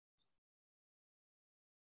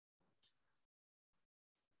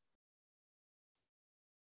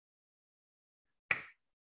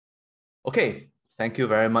Okay, thank you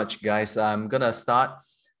very much, guys. I'm gonna start.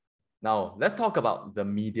 Now, let's talk about the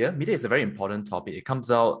media. Media is a very important topic. It comes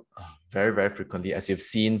out very, very frequently, as you've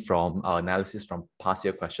seen from our analysis from past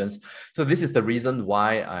year questions. So this is the reason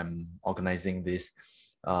why I'm organizing this.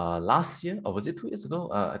 Last year, or was it 2 years ago?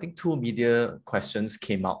 I think 2 media questions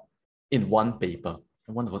came out in one paper.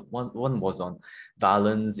 One was on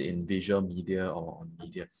violence in visual media or on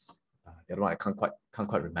media. The other one I can't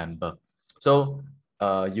quite remember. So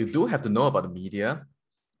you do have to know about the media.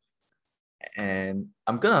 And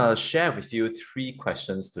I'm gonna share with you 3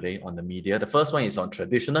 questions today on the media. The first one is on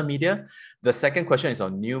traditional media. The second question is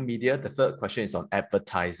on new media. The third question is on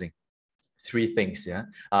advertising. 3 things, yeah.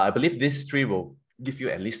 I believe these 3 will give you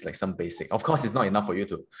at least like some basic. Of course, it's not enough for you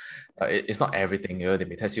to, it's not everything, you know, they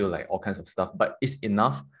may test you like all kinds of stuff, but it's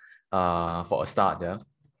enough for a start, yeah.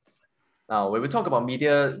 Now, when we talk about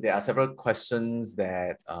media, there are several questions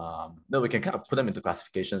that we can kind of put them into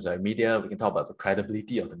classifications. Right? Media, we can talk about the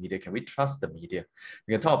credibility of the media. Can we trust the media?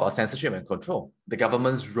 We can talk about censorship and control, the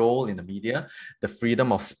government's role in the media, the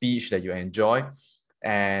freedom of speech that you enjoy,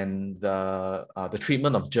 and the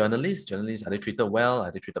treatment of journalists. Journalists, are they treated well?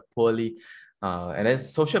 Are they treated poorly? And then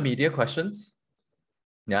social media questions.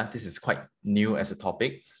 Yeah, this is quite new as a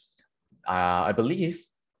topic. I believe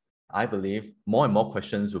more and more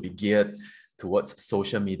questions will be geared towards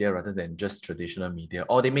social media rather than just traditional media,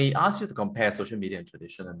 or they may ask you to compare social media and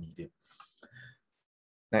traditional media.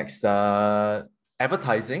 Next,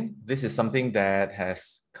 advertising. This is something that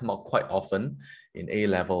has come out quite often in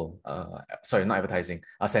A-level. Sorry, not advertising,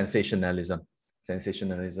 sensationalism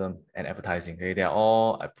and advertising. Okay, they are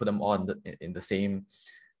all, I put them all in the same.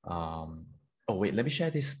 Oh wait, let me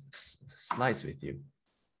share these slides with you.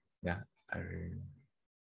 Yeah,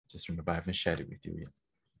 just remember I haven't shared it with you yet.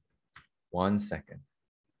 1 second.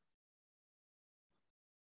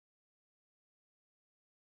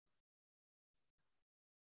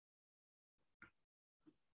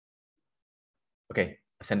 Okay,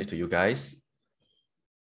 I send it to you guys.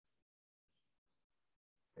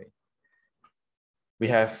 Okay. We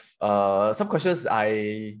have some questions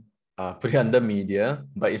I put it under media,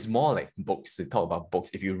 but it's more like books. They talk about books.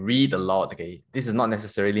 If you read a lot, okay, this is not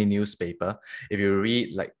necessarily newspaper. If you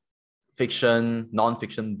read like fiction,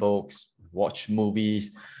 non-fiction books, watch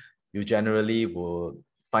movies, you generally will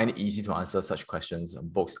find it easy to answer such questions on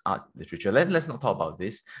books, art, literature. Let's not talk about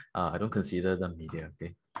this. I don't consider them media,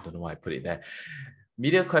 okay? I don't know why I put it there.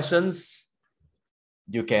 Media questions,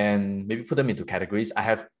 you can maybe put them into categories. I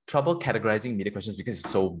have trouble categorizing media questions because it's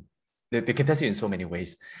so, they can test you in so many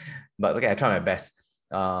ways. But okay, I try my best.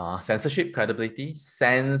 Censorship, credibility,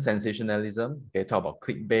 sensationalism. Okay, talk about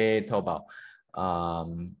clickbait, talk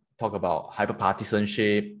about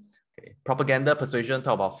hyper-partisanship, okay. Propaganda, persuasion,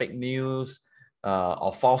 talk about fake news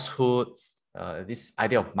or falsehood. This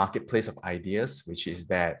idea of marketplace of ideas, which is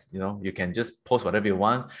that, you know, you can just post whatever you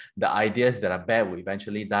want. The ideas that are bad will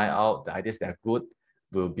eventually die out. The ideas that are good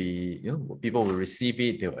will be, you know, people will receive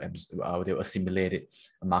it, they'll assimilate it.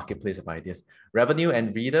 A marketplace of ideas. Revenue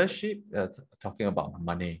and readership, talking about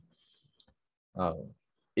money.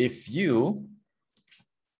 If you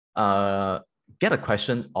get a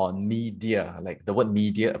question on media, like the word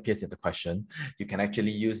media appears in the question, you can actually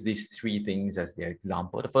use these 3 things as the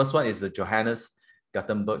example. The first one is the Johannes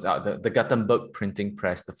Gutenberg, the Gutenberg printing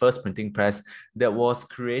press, the first printing press that was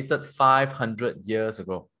created 500 years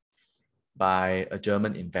ago by a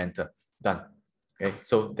German inventor. Done. Okay,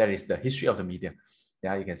 so that is the history of the media.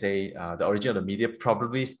 Yeah, you can say the origin of the media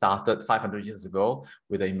probably started 500 years ago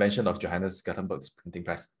with the invention of Johannes Gutenberg's printing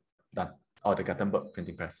press. Done. Or the Gutenberg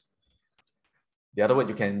printing press. The other word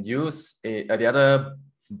you can use, the other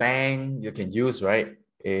bang you can use, right,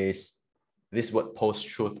 is this word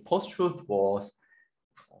post-truth. Post-truth was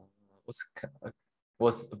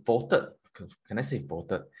voted, can I say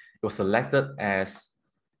voted? It was selected as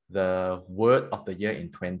the word of the year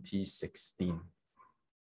in 2016.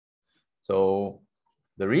 So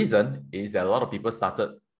the reason is that a lot of people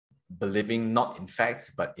started believing not in facts,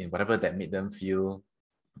 but in whatever that made them feel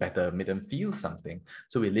better, made them feel something.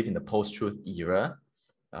 So we live in the post-truth era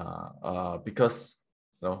because,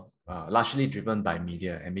 you know, largely driven by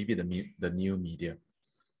media and maybe the new media.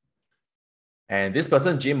 And this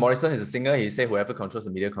person, Jim Morrison, is a singer. He said, whoever controls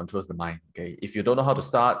the media controls the mind. Okay, if you don't know how to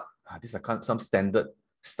start, these are some standard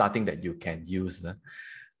starting that you can use.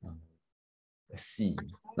 Let's see.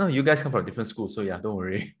 No, you guys come from different schools, so yeah, don't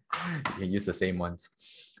worry. You can use the same ones.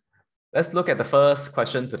 Let's look at the first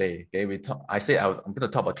question today. Okay, I say I'm going to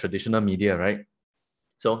talk about traditional media, right?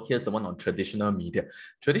 So here's the one on traditional media.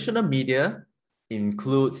 Traditional media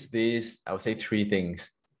includes this, I would say 3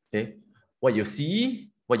 things. Okay, what you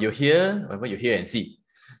see, what you hear, and what you hear and see.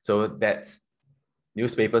 So that's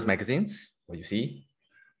newspapers, magazines, what you see,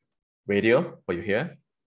 radio, what you hear,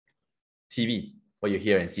 TV, what you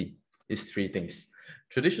hear and see. These three things.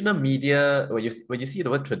 Traditional media, when you see the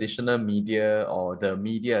word traditional media or the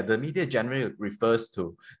media generally refers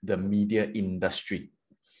to the media industry.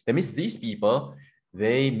 That means these people,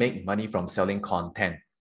 they make money from selling content.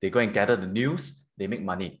 They go and gather the news, they make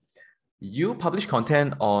money. You publish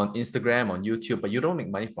content on Instagram, on YouTube, but you don't make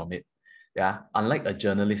money from it. Yeah, unlike a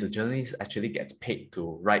journalist actually gets paid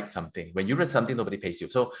to write something. When you write something, nobody pays you.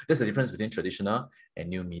 So there's a difference between traditional and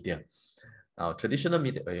new media. Now, traditional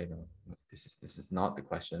media, no, this is not the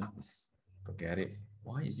question. Forget it.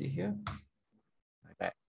 Why is it here? My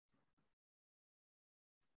bad.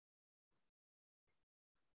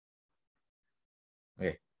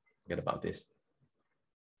 Okay, forget about this.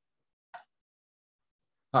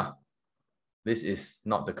 This is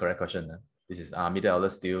not the correct question. This is media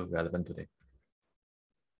outlets still relevant today?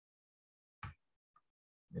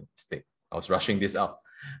 Mistake. I was rushing this out.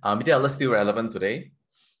 Media outlets still relevant today?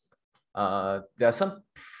 There are some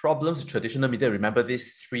problems with traditional media. Remember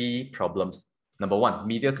these three problems. Number one,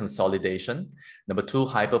 media consolidation. Number two,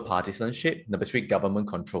 hyper-partisanship. Number three, government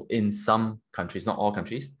control. In some countries, not all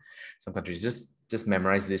countries. Some countries just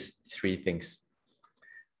memorize these three things.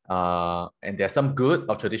 And there are some good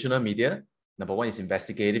of traditional media. Number one is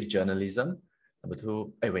investigative journalism. Number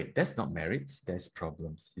two, wait, that's not merits, there's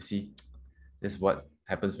problems. You see, this is what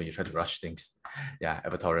happens when you try to rush things. Yeah,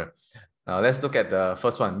 editorial. Now let's look at the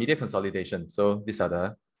first one, media consolidation. So these are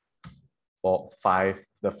the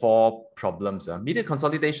four problems. Media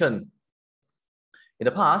consolidation. In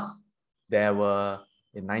the past, there were,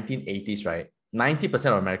 in 1980s, right,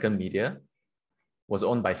 90% of American media was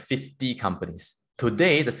owned by 50 companies.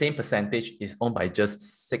 Today, the same percentage is owned by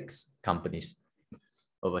just 6 companies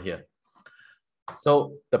over here.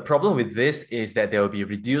 So the problem with this is that there will be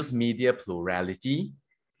reduced media plurality,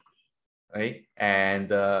 right? And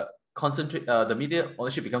the media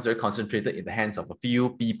ownership becomes very concentrated in the hands of a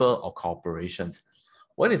few people or corporations.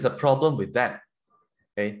 What is the problem with that?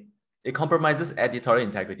 Okay, it compromises editorial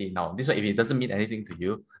integrity. Now, this one, if it doesn't mean anything to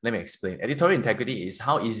you, let me explain. Editorial integrity is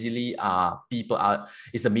how easily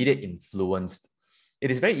is the media influenced. It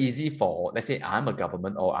is very easy for, let's say I'm a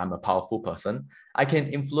government or I'm a powerful person, I can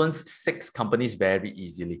influence 6 companies very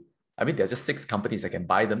easily. I mean, there's just 6 companies, I can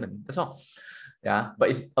buy them and that's all. Yeah, but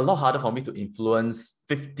it's a lot harder for me to influence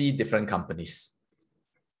 50 different companies.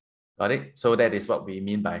 Got it? So that is what we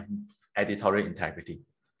mean by editorial integrity.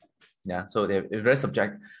 Yeah, so they're very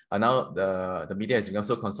subject. And now the media has become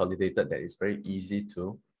so consolidated that it's very easy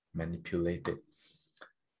to manipulate it.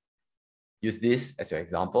 Use this as your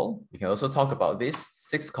example. You can also talk about this.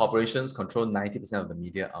 6 corporations control 90% of the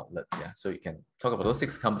media outlets. Yeah, so you can talk about those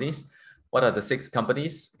 6 companies. What are the 6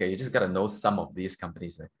 companies? Okay, you just gotta know some of these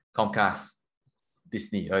companies. Comcast,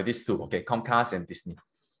 Disney, these two. Okay, Comcast and Disney.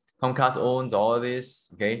 Comcast owns all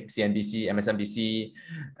this. Okay, CNBC, MSNBC,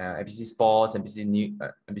 NBC Sports,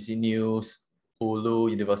 NBC News, Hulu,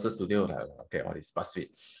 Universal Studios. Okay, all this BuzzFeed.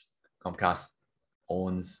 Comcast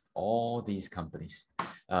owns all these companies.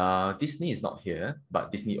 Disney is not here, but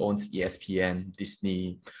Disney owns ESPN,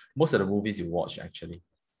 Disney, most of the movies you watch actually.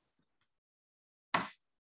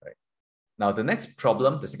 Right. Now, the next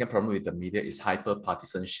problem, the second problem with the media is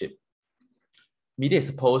hyper-partisanship. Media is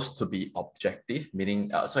supposed to be objective, meaning,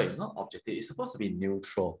 not objective, it's supposed to be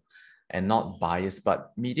neutral and not biased,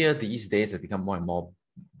 but media these days have become more and more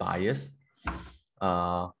biased.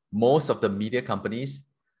 Most of the media companies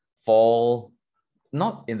fall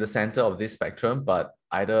not in the center of this spectrum, but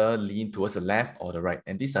either lean towards the left or the right.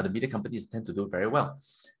 And these are the media companies that tend to do very well.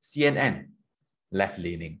 CNN,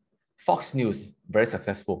 left-leaning. Fox News, very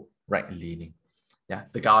successful, right-leaning. Yeah,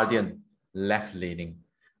 The Guardian, left-leaning.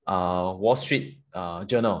 Wall Street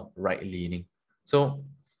Journal, right-leaning. So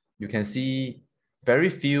you can see very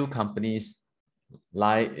few companies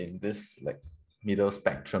lie in this like middle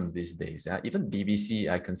spectrum these days. Yeah? Even BBC,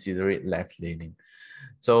 I consider it left-leaning.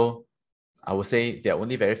 So I would say there are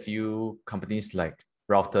only very few companies like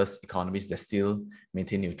Reuters, Economist that still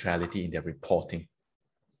maintain neutrality in their reporting.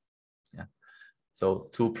 Yeah. So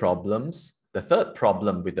 2 problems. The third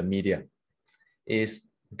problem with the media is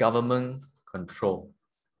government control.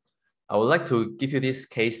 I would like to give you this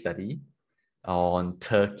case study on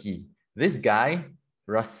Turkey. This guy,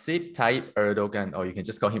 Recep Tayyip Erdogan, or you can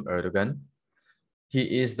just call him Erdogan,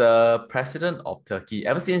 he is the president of Turkey.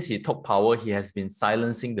 Ever since he took power, he has been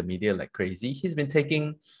silencing the media like crazy. He's been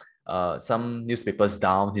taking some newspapers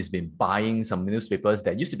down. He's been buying some newspapers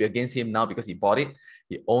that used to be against him now because he bought it.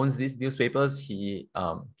 He owns these newspapers. He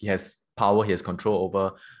has power. He has control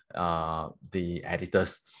over the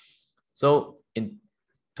editors. So in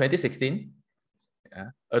 2016, yeah,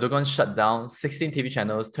 Erdogan shut down 16 TV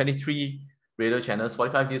channels, 23 radio channels,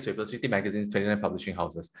 45 newspapers, 50 magazines, 29 publishing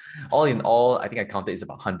houses. All in all, I think I counted it's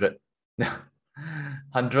about 100.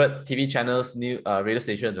 100 TV channels, new radio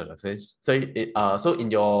stations. So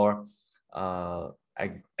in your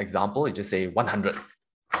example, you just say 100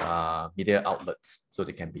 media outlets. So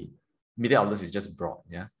they can be, media outlets is just broad,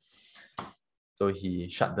 yeah. So he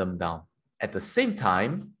shut them down. At the same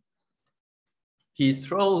time, he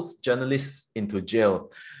throws journalists into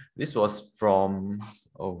jail. This was from,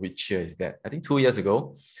 oh, which year is that? I think 2 years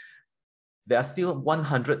ago. There are still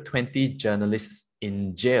 120 journalists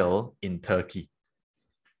in jail in Turkey.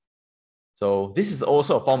 So this is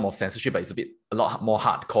also a form of censorship, but it's a lot more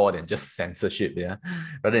hardcore than just censorship. Yeah,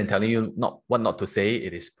 rather than telling you what not to say,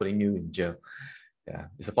 it is putting you in jail. Yeah,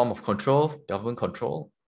 it's a form of control, government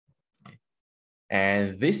control.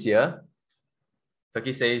 And this year,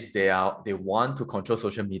 Turkey says they want to control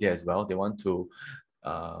social media as well. They want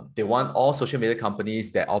all social media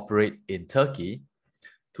companies that operate in Turkey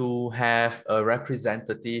to have a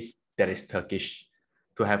representative that is Turkish,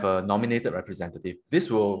 to have a nominated representative. This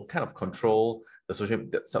will kind of control the social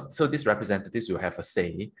media. So these representatives will have a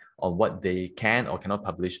say on what they can or cannot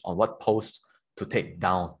publish, on what posts to take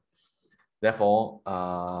down. Therefore,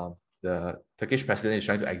 the Turkish president is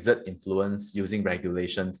trying to exert influence using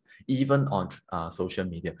regulations, even on social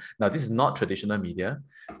media. Now, this is not traditional media.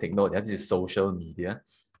 Take note that this is social media.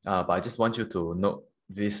 But I just want you to note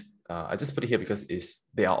this. I just put it here because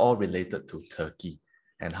they are all related to Turkey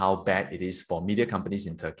and how bad it is for media companies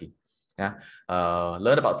in Turkey. Yeah,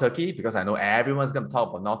 learn about Turkey because I know everyone's going to talk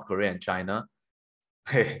about North Korea and China.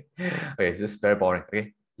 Okay, this is very boring.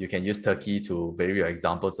 Okay, you can use Turkey to vary your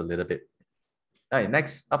examples a little bit. All right,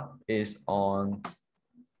 next up is on,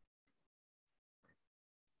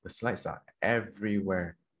 the slides are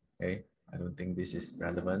everywhere. Okay, I don't think this is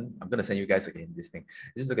relevant. I'm gonna send you guys again this thing.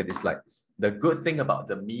 Just look at this slide. The good thing about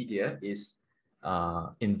the media is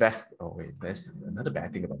there's another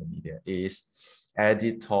bad thing about the media is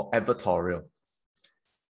advertorial.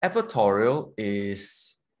 Advertorial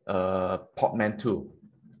is a portmanteau.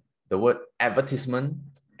 The word advertisement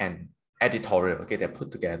and editorial, okay, they're put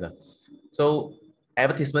together. So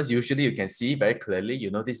advertisements, usually you can see very clearly, you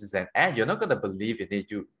know, this is an ad, you're not going to believe in it.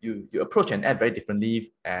 You approach an ad very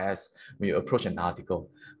differently as when you approach an article.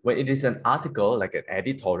 When it is an article, like an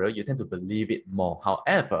editorial, you tend to believe it more.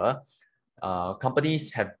 However,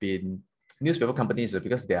 newspaper companies,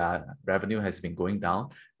 because their revenue has been going down,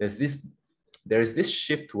 there is this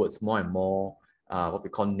shift towards more and more what we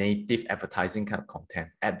call native advertising kind of content,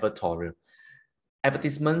 advertorial.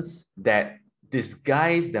 Advertisements that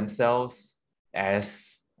disguise themselves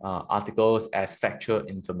as articles, as factual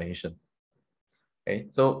information. Okay,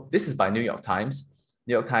 so this is by New York Times.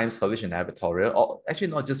 New York Times published an editorial, or actually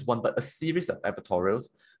not just one, but a series of editorials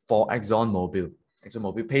for ExxonMobil.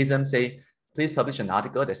 ExxonMobil pays them, say, please publish an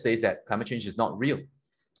article that says that climate change is not real.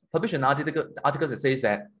 Publish an article that says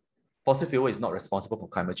that fossil fuel is not responsible for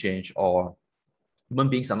climate change, or human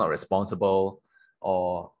beings are not responsible,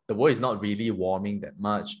 or the world is not really warming that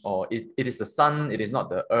much, or it is the sun, it is not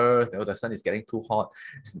the earth, or the sun is getting too hot,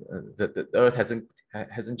 the earth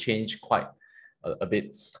hasn't changed quite a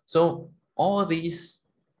bit. So all these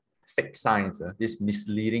fake signs, these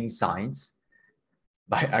misleading signs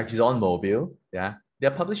by ExxonMobil, yeah,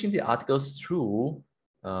 they're publishing the articles through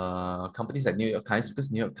companies like New York Times,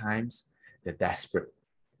 because New York Times, they're desperate,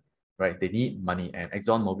 right? They need money, and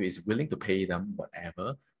ExxonMobil is willing to pay them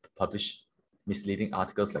whatever to publish misleading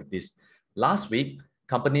articles like this. Last week,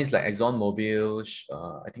 companies like ExxonMobil,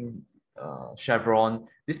 I think Chevron,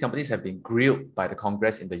 these companies have been grilled by the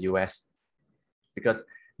Congress in the US because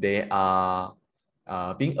they are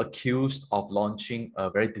being accused of launching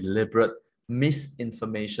a very deliberate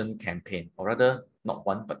misinformation campaign, or rather not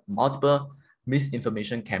one, but multiple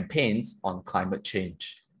misinformation campaigns on climate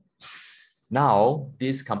change. Now,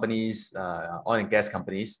 these companies, oil and gas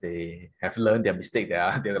companies, they have learned their mistake.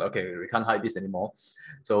 They're like, okay, we can't hide this anymore.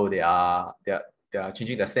 So they are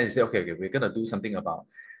changing their stance. They say, okay, we're gonna do something about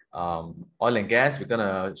oil and gas. We're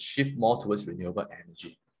gonna shift more towards renewable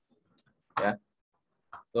energy. Yeah.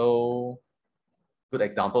 So, good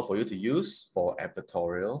example for you to use for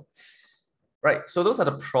advertorial. Right. So those are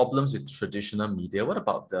the problems with traditional media. What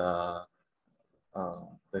about the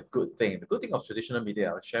good thing? The good thing of traditional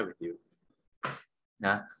media, I'll share with you.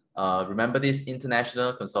 Yeah. Remember this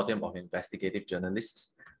International Consortium of Investigative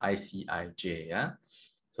Journalists, ICIJ. Yeah.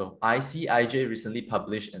 So ICIJ recently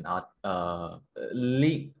published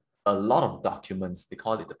leaked a lot of documents. They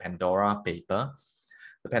call it the Pandora paper.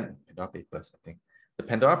 Pandora Papers, I think. The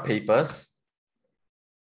Pandora Papers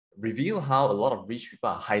reveal how a lot of rich people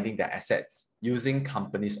are hiding their assets using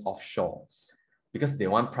companies offshore because they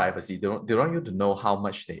want privacy. They don't want you to know how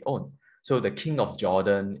much they own. So the King of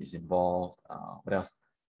Jordan is involved. What else?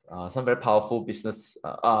 Some very powerful business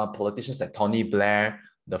politicians like Tony Blair,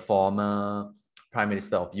 the former Prime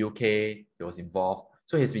Minister of UK, he was involved.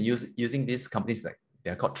 So he's been using these companies, like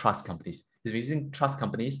they're called trust companies. He's been using trust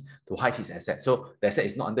companies to hide his assets. So the asset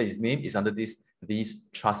is not under his name, it's under these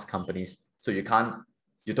trust companies. So you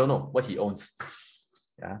don't know what he owns.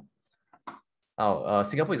 Yeah. Now,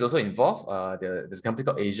 Singapore is also involved. There's a company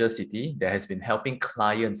called Asia City that has been helping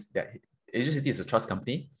clients. Asia City is a trust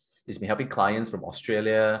company. It's been helping clients from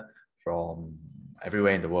Australia, from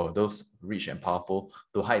everywhere in the world, those rich and powerful,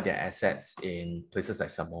 to hide their assets in places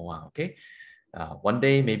like Samoa. Okay, one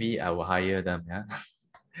day maybe I will hire them. Yeah,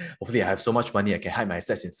 hopefully I have so much money I can hide my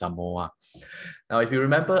assets in Samoa. Now, if you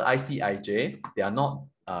remember ICIJ, they are not.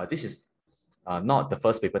 This is not the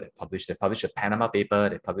first paper they published. They published a Panama paper.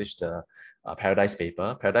 They published the Paradise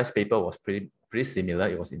paper. Paradise paper was pretty similar.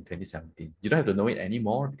 It was in 2017. You don't have to know it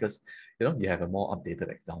anymore because you have a more updated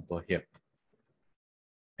example here.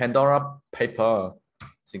 Pandora paper,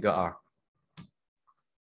 single R.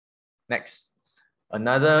 Next,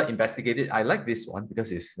 another investigated. I like this one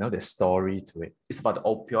because it's there's story to it. It's about the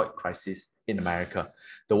opioid crisis in America.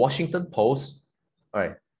 The Washington Post. All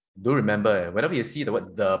right, do remember whenever you see the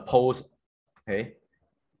word the Post, okay,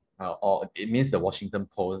 or it means the Washington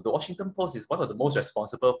Post. The Washington Post is one of the most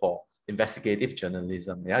responsible for investigative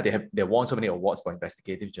journalism. Yeah, they won so many awards for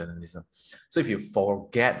investigative journalism. So if you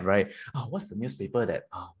forget, right, what's the newspaper that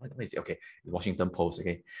what is it? Okay, the Washington Post.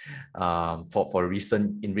 Okay, for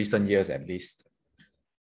recent years at least,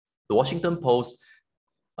 the Washington Post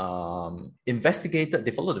investigated.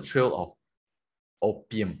 They followed the trail of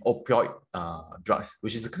opioid drugs,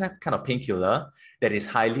 which is a kind of painkiller that is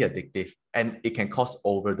highly addictive and it can cause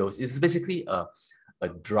overdose. It's basically a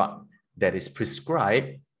drug that is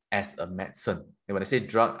prescribed as a medicine. And when I say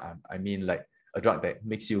drug, I mean like a drug that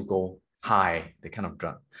makes you go high, the kind of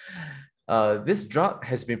drug. This drug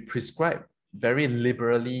has been prescribed very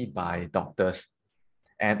liberally by doctors.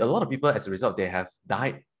 And a lot of people, as a result, they have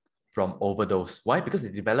died from overdose. Why? Because they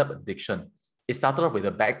develop addiction. It started off with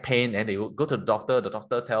a back pain and they go to the doctor. The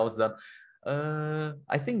doctor tells them,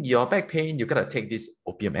 I think your back pain, you gotta take this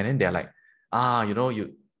opium. And then they're like,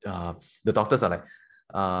 the doctors are like,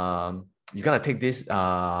 you gotta take this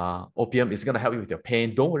opium. It's gonna help you with your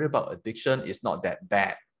pain. Don't worry about addiction. It's not that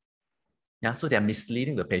bad. Yeah, so they're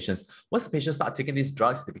misleading the patients. Once the patients start taking these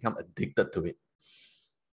drugs, they become addicted to it.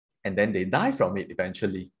 And then they die from it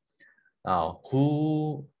eventually. Now,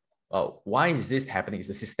 why is this happening? It's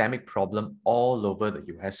a systemic problem all over the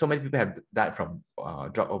US. So many people have died from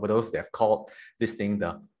drug overdose. They have called this thing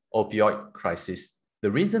the opioid crisis. The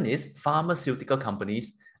reason is pharmaceutical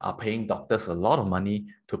companies are paying doctors a lot of money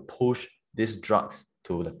to push these drugs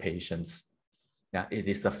to the patients. Yeah, it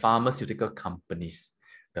is the pharmaceutical companies,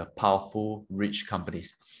 the powerful, rich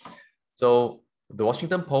companies. So the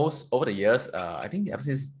Washington Post over the years, I think ever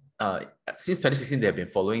since 2016, they have been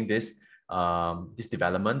following this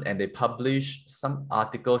development, and they published some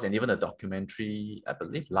articles and even a documentary, I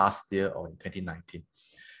believe last year or in 2019,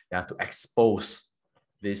 yeah, to expose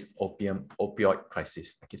this opioid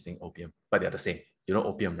crisis. I keep saying opium, but they're the same. You know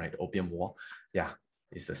opium, right? The opium war. Yeah,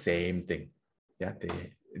 it's the same thing. Yeah,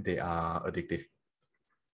 they are addictive.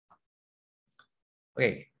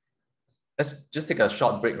 Okay, let's just take a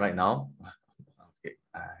short break right now. Okay,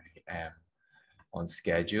 I am on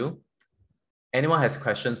schedule. Anyone has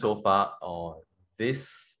questions so far on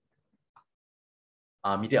this?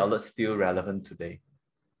 Are media outlets still relevant today?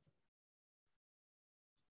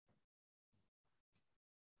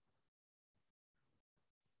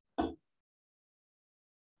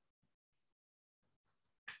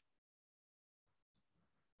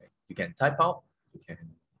 You can type out, you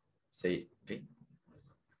can say, okay.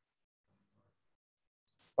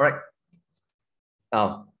 All right.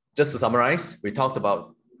 Now, just to summarize, we talked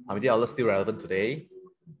about are media outlets still relevant today?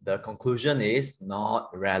 The conclusion is not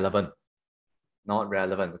relevant. Not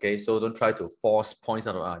relevant, okay? So don't try to force points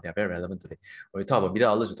out of, they're very relevant today. When we talk about media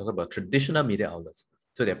outlets, we talk about traditional media outlets.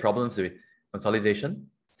 So there are problems with consolidation,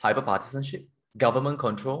 hyper-partisanship, government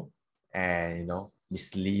control, and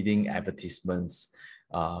misleading advertisements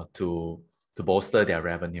to bolster their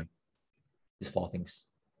revenue. These four things,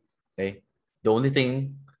 okay? The only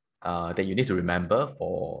thing that you need to remember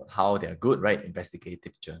for how they're good, right?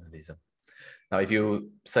 Investigative journalism. Now, if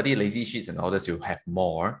you study lazy sheets and others, you have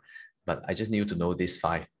more, but I just need you to know these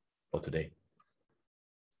 5 for today.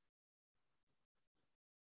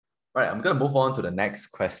 All right, I'm going to move on to the next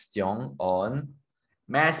question on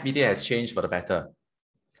mass media has changed for the better.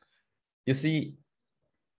 You see,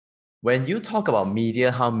 when you talk about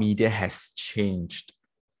media, how media has changed,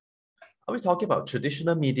 are we talking about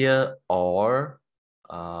traditional media or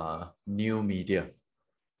new media?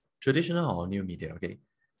 Traditional or new media, okay?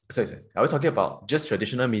 Sorry. Are we talking about just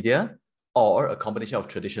traditional media or a combination of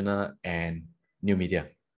traditional and new media?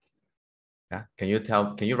 Yeah, can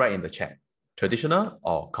you write in the chat? Traditional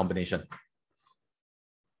or combination?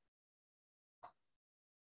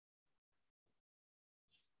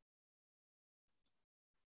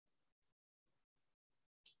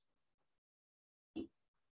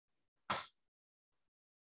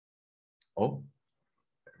 Oh,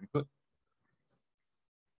 very good.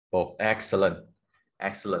 Both. Excellent.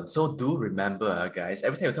 Excellent. So do remember, guys,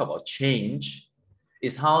 every time we talk about change,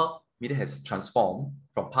 is how media has transformed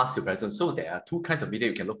from past to present. So there are two kinds of media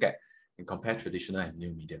you can look at and compare traditional and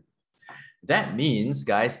new media. That means,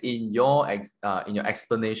 guys, in your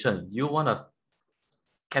explanation, you want to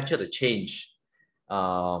capture the change.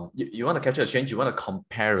 You want to capture the change. You want to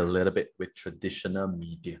compare a little bit with traditional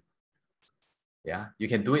media. Yeah, you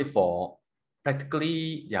can do it for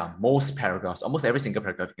practically most paragraphs, almost every single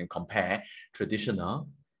paragraph. You can compare traditional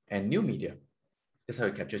and new media. That's how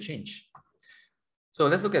you capture change. So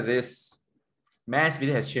let's look at this. Mass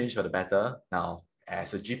media has changed for the better. Now,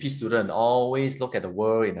 as a GP student, always look at the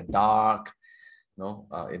world in the dark,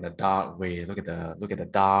 in a dark way. Look at the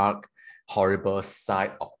dark, horrible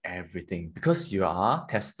side of everything, because you are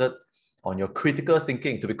tested on your critical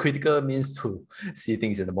thinking. To be critical means to see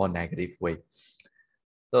things in a more negative way.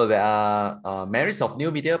 So there are merits of new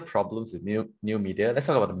media, problems with new media. Let's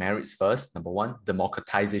talk about the merits first. Number one,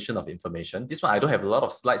 democratization of information. This one I don't have a lot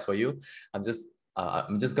of slides for you. I'm just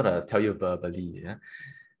gonna tell you verbally.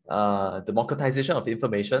 Yeah? Democratization of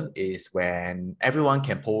information is when everyone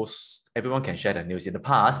can post, everyone can share the news. In the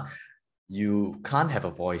past, you can't have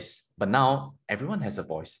a voice, but now everyone has a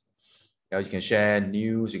voice. You can share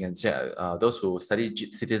news, you can share, those who study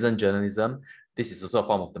citizen journalism, this is also a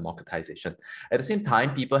form of democratization. At the same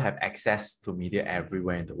time, people have access to media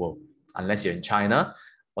everywhere in the world. Unless you're in China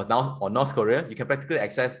or North Korea, you can practically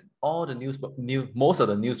access all the most of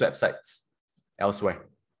the news websites elsewhere,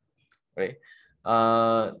 right?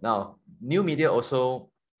 Now, new media also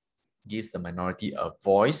gives the minority a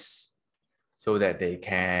voice so that they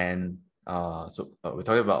can, we're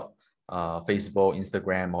talking about Facebook,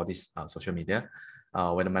 Instagram, all these social media.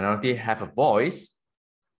 When the minority have a voice,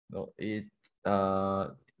 they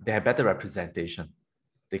have better representation.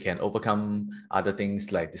 They can overcome other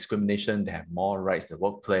things like discrimination. They have more rights in the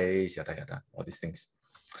workplace, yada yada, all these things.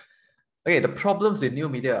 Okay, the problems with new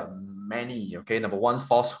media are many. Okay, number one,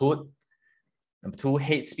 falsehood. Number two,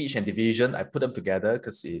 hate speech and division. I put them together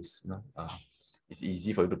because it's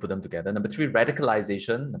easy for you to put them together. Number three,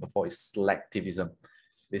 radicalization. Number four is selectivism.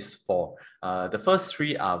 These four. The first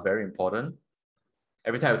three are very important.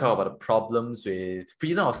 Every time we talk about the problems with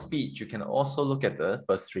freedom of speech, you can also look at the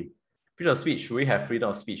first three. Freedom of speech, should we have freedom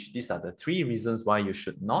of speech? These are the three reasons why you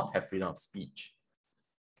should not have freedom of speech.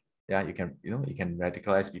 Yeah, you can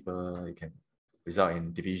radicalize people, you can result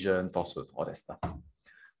in division, falsehood, all that stuff.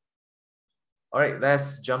 All right,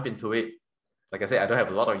 let's jump into it. Like I said, I don't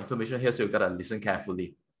have a lot of information here, so you gotta listen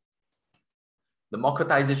carefully.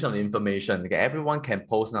 Democratization of information. Okay, everyone can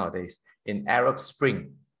post nowadays. In Arab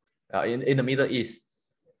Spring, in the Middle East,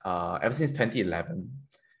 ever since 2011,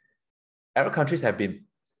 Arab countries have been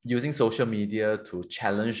using social media to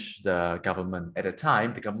challenge the government. At the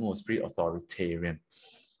time, the government was pretty authoritarian.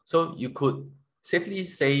 So you could safely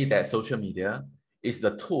say that social media is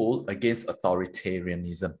the tool against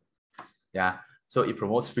authoritarianism. Yeah, so it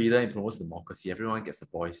promotes freedom, it promotes democracy, everyone gets a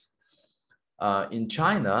voice. In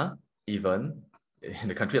China, even in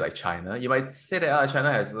a country like China, you might say that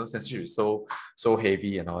China has censorship so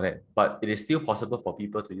heavy and all that, but it is still possible for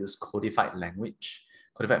people to use codified language.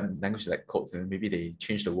 Codified language like codes, and maybe they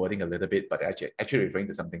change the wording a little bit, but they're actually referring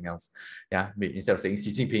to something else. Yeah, instead of saying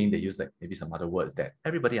Xi Jinping, they use like maybe some other words that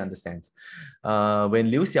everybody understands. When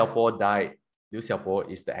Liu Xiaobo died, Liu Xiaobo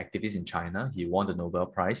is the activist in China. He won the Nobel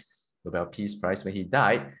Peace Prize. When he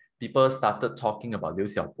died, people started talking about Liu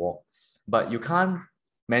Xiaobo, but you can't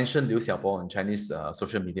mention Liu Xiaobo on Chinese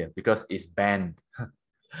social media because it's banned.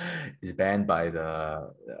 It's banned by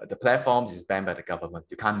the platforms, it's banned by the government.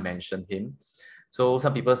 You can't mention him. So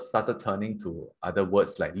some people started turning to other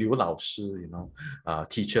words like Liu Lao Shi,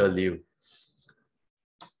 teacher Liu.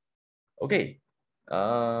 Okay,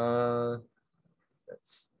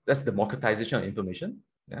 that's democratization of information.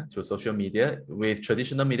 Yeah, through social media. With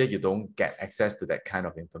traditional media, you don't get access to that kind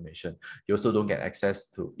of information. You also don't get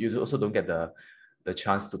the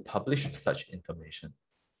chance to publish such information.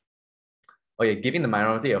 Oh yeah, giving the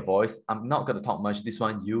minority a voice. I'm not going to talk much. This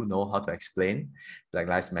one, you know how to explain. Black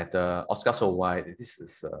Lives Matter, Oscar So White. This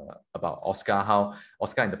is about Oscar, how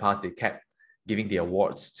Oscar in the past, they kept giving the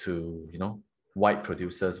awards to, white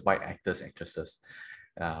producers, white actors, actresses.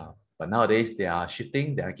 But nowadays they are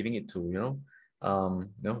shifting. They are giving it to,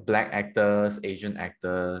 black actors, Asian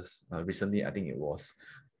actors. Recently, I think it was,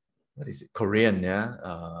 what is it? Korean, yeah.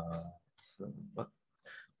 So what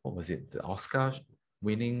was it? The Oscar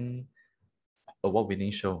winning award-winning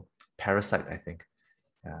show, Parasite, I think.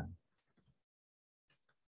 Yeah.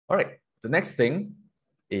 All right. The next thing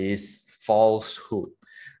is falsehood.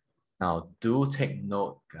 Now, do take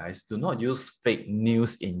note, guys. Do not use fake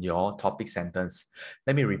news in your topic sentence.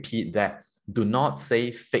 Let me repeat that. Do not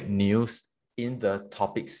say fake news in the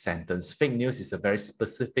topic sentence. Fake news is a very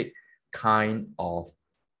specific kind of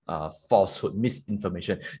falsehood,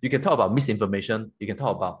 misinformation. You can talk about misinformation. You can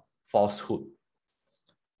talk about falsehood.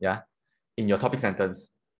 Yeah, in your topic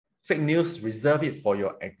sentence. Fake news, reserve it for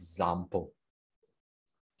your example.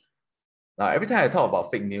 Now, every time I talk about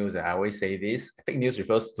fake news, I always say this. Fake news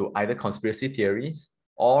refers to either conspiracy theories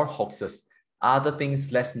or hoaxes. Other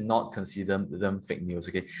things, let's not consider them fake news,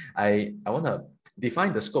 okay? I want to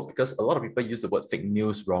define the scope because a lot of people use the word fake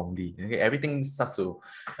news wrongly, okay? Everything starts to,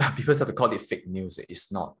 people start to call it fake news.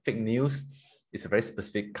 It's not. Fake news is a very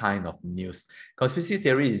specific kind of news. Conspiracy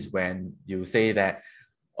theory is when you say that,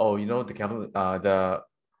 oh, the government,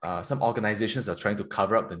 some organizations are trying to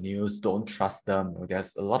cover up the news. Don't trust them.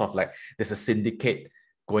 There's a lot of there's a syndicate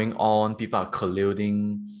going on. People are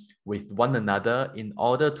colluding with one another in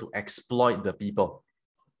order to exploit the people,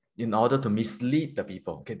 in order to mislead the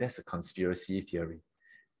people. Okay, that's a conspiracy theory.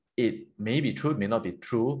 It may be true, it may not be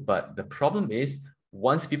true, but the problem is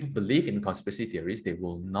once people believe in conspiracy theories, they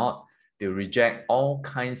reject all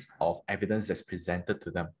kinds of evidence that's presented to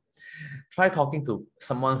them. Try talking to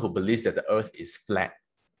someone who believes that the earth is flat.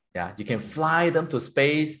 Yeah, you can fly them to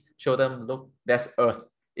space, show them, look, that's Earth,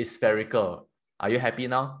 it's spherical. Are you happy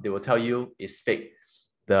now? They will tell you it's fake.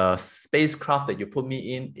 The spacecraft that you put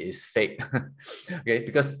me in is fake. Okay,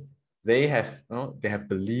 because they have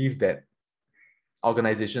believed that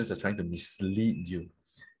organizations are trying to mislead you.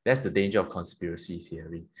 That's the danger of conspiracy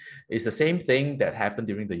theory. It's the same thing that happened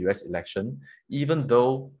during the US election, even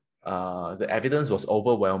though the evidence was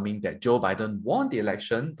overwhelming that Joe Biden won the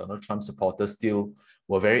election. Donald Trump supporters still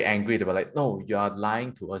were very angry. They were like, no, you are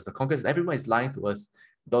lying to us. The Congress, everyone is lying to us.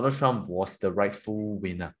 Donald Trump was the rightful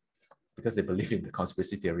winner because they believe in the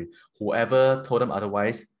conspiracy theory. Whoever told them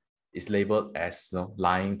otherwise is labeled as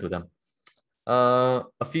lying to them.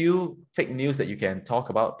 A few fake news that you can talk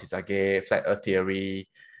about: Pizzagate, flat earth theory,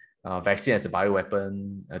 vaccine as a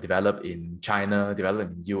bioweapon, developed in China,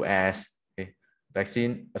 developed in US. Okay,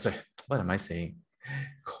 vaccine. Sorry, what am I saying?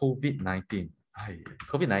 COVID-19.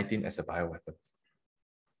 COVID-19 as a bioweapon.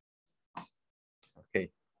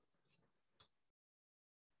 Okay.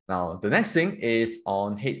 Now, the next thing is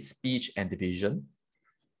on hate speech and division.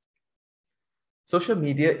 Social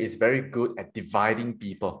media is very good at dividing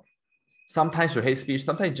people. Sometimes through hate speech,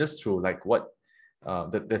 sometimes just through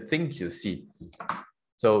the things you see.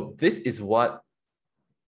 So this is what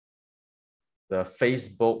the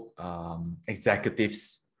Facebook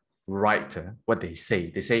executives write, what they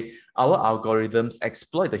say. They say, our algorithms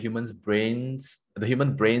exploit the human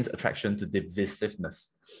brain's attraction to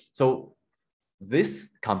divisiveness. So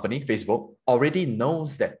this company, Facebook, already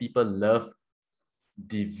knows that people love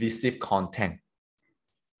divisive content.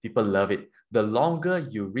 People love it. The longer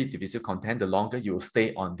you read divisive content, the longer you will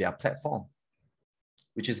stay on their platform,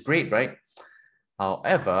 which is great, right?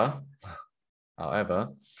 However,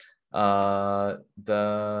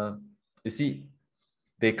 you see,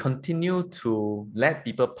 they continue to let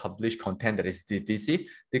people publish content that is divisive.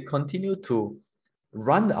 They continue to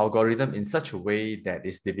run the algorithm in such a way that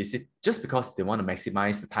is divisive just because they want to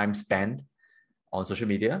maximize the time spent on social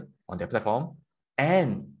media, on their platform,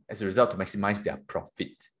 and as a result to maximize their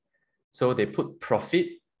profit. So they put profit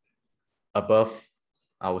above,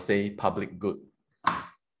 I would say, public good.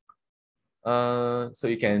 So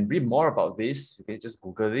you can read more about this. You can just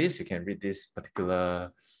Google this. You can read this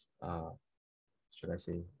particular,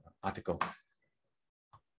 article.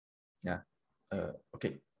 Yeah.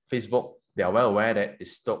 Okay. Facebook, they are well aware that it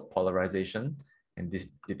stoked polarization and this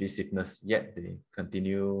divisiveness, yet they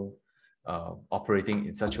continue operating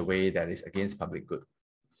in such a way that is against public good.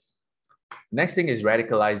 Next thing is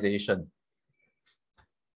radicalization.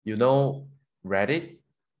 You know Reddit.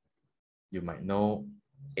 You might know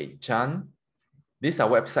 8chan. These are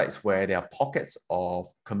websites where there are pockets of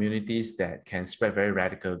communities that can spread very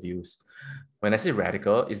radical views. When I say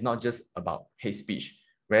radical, it's not just about hate speech.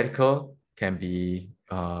 Radical can be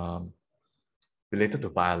related to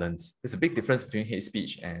violence. There's a big difference between hate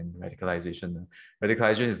speech and radicalization.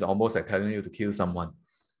 Radicalization is almost like telling you to kill someone.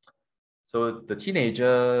 So the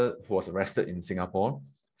teenager who was arrested in Singapore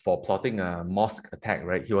for plotting a mosque attack,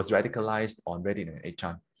 right? He was radicalized on Reddit and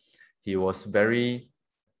 8chan. He was very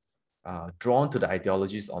drawn to the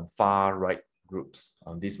ideologies on far-right groups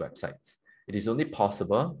on these websites. It is only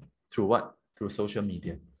possible through what? Through social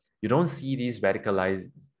media. You don't see these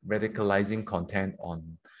radicalizing content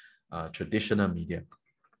on traditional media.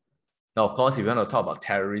 Now, of course, if you want to talk about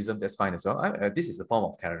terrorism, that's fine as well. This is a form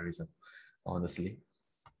of terrorism, honestly.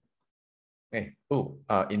 Hey,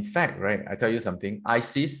 in fact, right, I tell you something.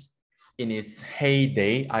 ISIS, in its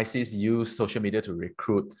heyday, ISIS used social media to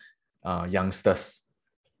recruit youngsters.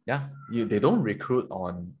 Yeah, they don't recruit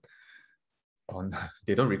on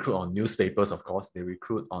they don't recruit on newspapers, of course. They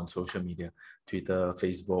recruit on social media, Twitter,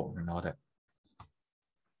 Facebook, and all that.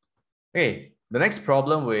 Okay, the next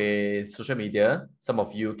problem with social media, some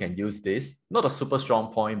of you can use this, not a super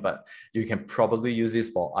strong point, but you can probably use this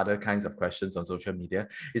for other kinds of questions on social media,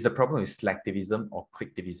 is the problem with selectivism or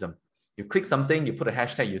clicktivism. You click something, you put a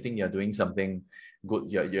hashtag, you think you're doing something good,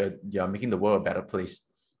 you're making the world a better place,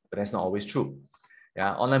 but that's not always true.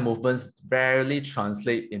 Yeah, online movements rarely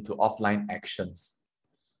translate into offline actions.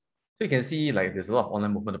 So you can see like there's a lot of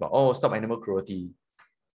online movement about, oh, stop animal cruelty,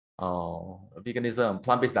 veganism,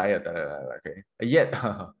 plant-based diet, okay. Yet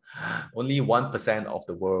only 1% of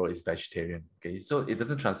the world is vegetarian. Okay, so it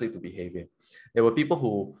doesn't translate to behavior. There were people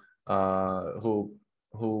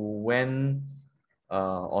who went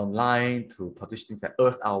online to publish things like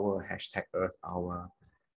Earth Hour, hashtag Earth Hour,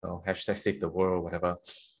 hashtag Save the World, whatever.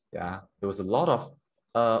 Yeah, there was a lot of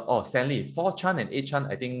Stanley, 4chan and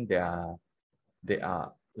 8chan, I think they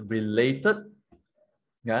are related,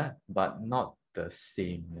 yeah, but not the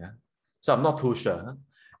same. Yeah, so I'm not too sure.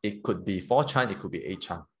 It could be 4chan, it could be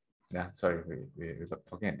 8chan. Yeah, sorry, we're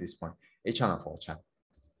talking at this point. 8chan or 4chan.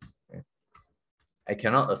 Okay. I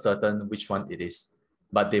cannot ascertain which one it is,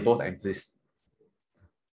 but they both exist.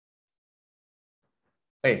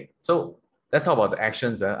 Okay, so let's talk about the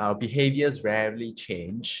actions. Our behaviors rarely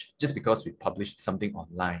change just because we publish something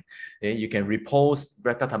online. Okay, you can repost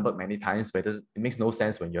Greta Thunberg many times, but it makes no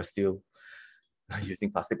sense when you're still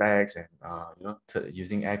using plastic bags and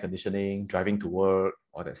using air conditioning, driving to work,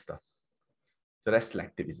 all that stuff. So that's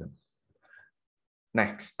selectivism.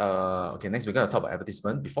 Next, next we're going to talk about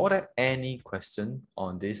advertisement. Before that, any question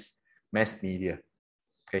on this mass media?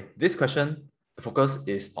 Okay, this question, the focus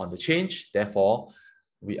is on the change. Therefore,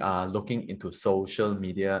 we are looking into social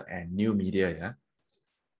media and new media. Yeah.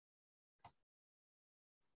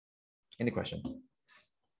 Any question?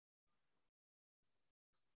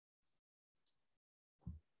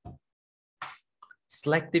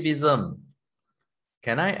 Selectivism.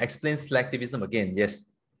 Can I explain selectivism again?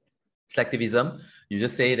 Yes. Selectivism, you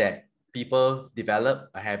just say that people develop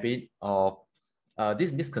a habit of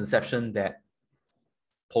this misconception that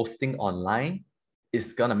posting online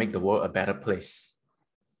is going to make the world a better place.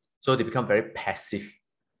 So they become very passive,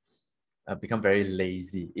 become very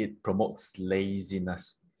lazy. It promotes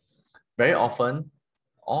laziness. Very often,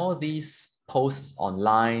 all these posts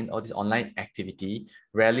online, all this online activity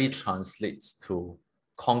rarely translates to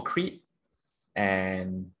concrete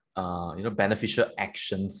and beneficial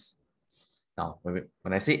actions. Now,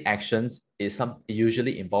 when I say actions, it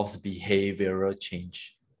usually involves behavioral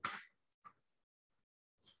change.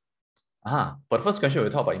 For the first question,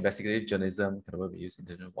 we'll talk about investigative journalism. Can we use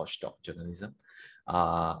internet watchdog journalism?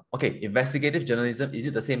 Okay, investigative journalism, is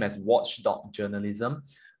it the same as watchdog journalism?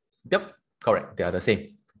 Yep, correct, they are the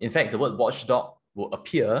same. In fact, the word watchdog will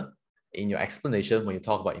appear in your explanation when you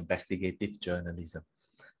talk about investigative journalism,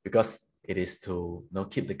 because it is to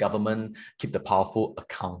keep the government, keep the powerful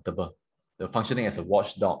accountable. They're functioning as a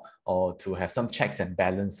watchdog or to have some checks and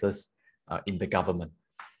balances in the government.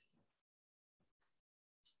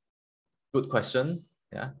 Good question.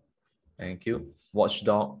 Yeah, thank you.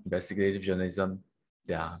 Watchdog, investigative journalism,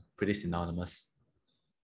 they are pretty synonymous.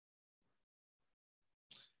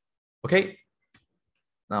 Okay,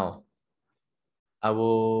 now I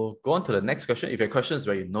will go on to the next question. If you have questions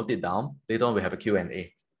where you note it down, later on we have a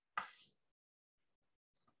Q&A.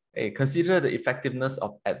 Hey, consider the effectiveness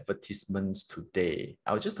of advertisements today.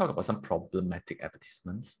 I'll just talk about some problematic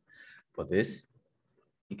advertisements for this,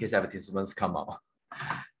 in case advertisements come out.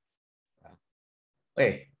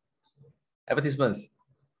 Okay, advertisements.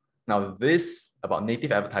 Now this, about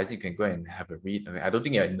native advertising, you can go and have a read. I don't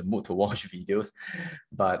think you're in the mood to watch videos,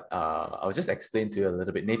 but I'll just explain to you a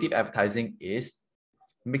little bit. Native advertising is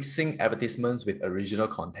mixing advertisements with original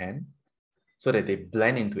content so that they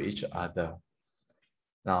blend into each other.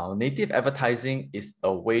 Now, native advertising is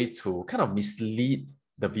a way to kind of mislead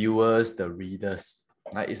the viewers, the readers.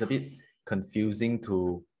 Right? It's a bit confusing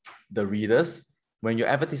to the readers when your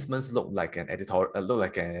advertisements look like an editorial,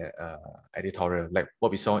 like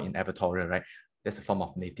what we saw in advertorial, right? That's a form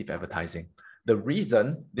of native advertising. The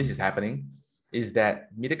reason this is happening is that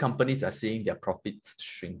media companies are seeing their profits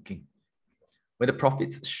shrinking. When the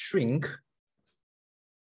profits shrink,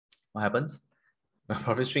 what happens? When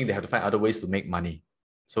profits shrink, they have to find other ways to make money.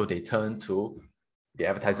 So they turn to the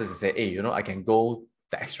advertisers and say, hey, you know, I can go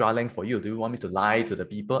the extra length for you. Do you want me to lie to the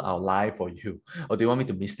people? I'll lie for you. Or do you want me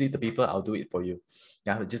to mislead the people? I'll do it for you.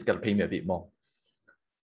 Yeah, you just got to pay me a bit more.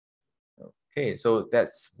 Okay, so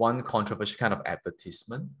that's one controversial kind of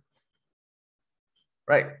advertisement.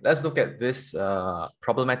 Right, let's look at this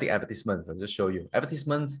problematic advertisements. I'll just show you.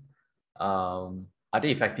 Advertisements, are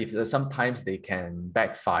they effective? Sometimes they can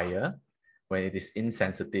backfire when it is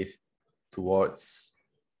insensitive towards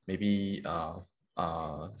maybe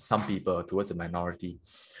some people, towards the minority.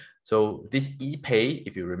 So this ePay,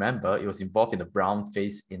 if you remember, it was involved in the brown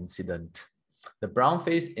face incident. The brown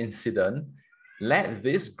face incident led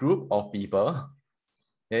this group of people,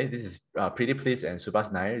 okay, this is Pretty Please and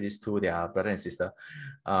Subhas Nair, these two, they are brother and sister.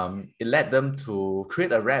 It led them to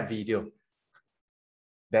create a rap video.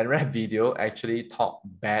 That rap video actually talked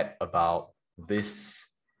bad about this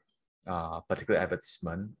particular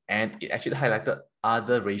advertisement, and it actually highlighted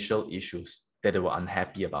other racial issues that they were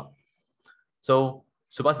unhappy about. So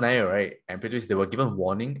Subhas Nair, right, and Pretty Please, they were given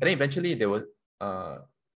warning, and then eventually they were,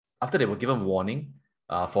 after they were given warning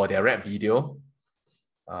for their rap video,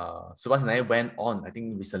 Subhas Nair went on, I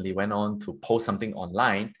think recently went on to post something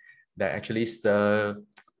online that actually stirred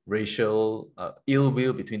racial ill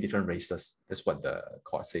will between different races. That's what the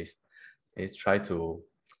court says. It's try to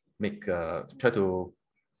make, what's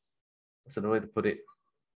the way to put it?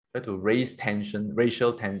 Try to raise tension, raise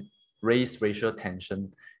racial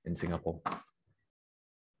tension in Singapore.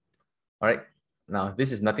 All right, now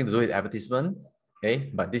this is nothing to do with advertisement,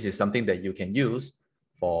 okay? But this is something that you can use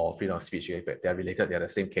for freedom of speech. Okay? But they're related, they're the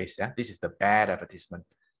same case. Yeah, this is the bad advertisement,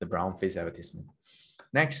 the brown face advertisement.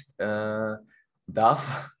 Next,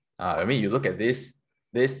 Dove. I mean, you look at this,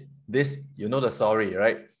 you know the story,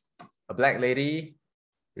 right? A black lady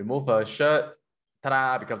remove her shirt,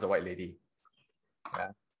 ta-da, becomes a white lady.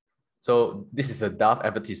 Yeah. So this is a Dove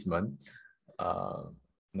advertisement.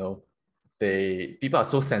 No, people are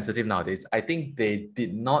so sensitive nowadays. I think they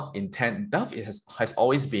did not intend. Dove has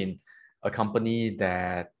always been a company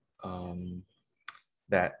that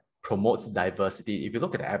that promotes diversity. If you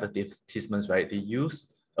look at the advertisements, right, they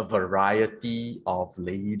use a variety of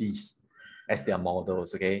ladies as their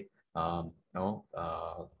models. Okay,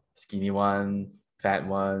 skinny one, fat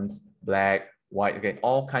ones, black, white. Okay,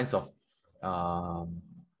 all kinds of,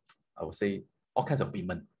 I would say, all kinds of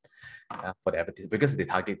women for the advertisement, because they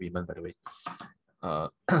target women, by the way.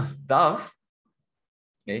 Dove,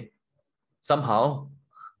 okay, somehow,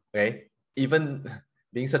 okay, even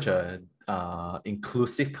being such a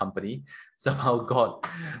inclusive company, somehow got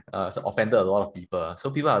offended a lot of people. So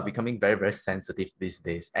people are becoming very, very sensitive these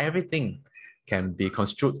days. Everything can be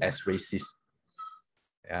construed as racist.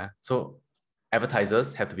 Yeah, so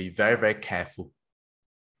advertisers have to be very, very careful.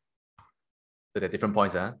 So there are different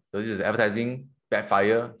points. So this is advertising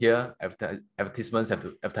backfire here. Advertisers have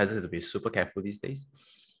to be super careful these days.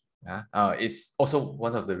 It's also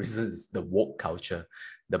one of the reasons is the woke culture,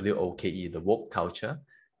 WOKE. The woke culture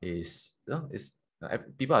is,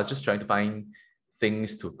 people are just trying to find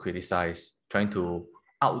things to criticize, trying to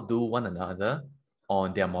outdo one another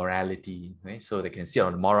on their morality, right? So they can sit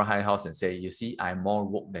on the moral high horse and say, you see, I'm more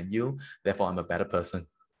woke than you, therefore I'm a better person.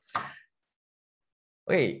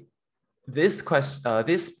 Okay, this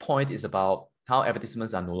point is about how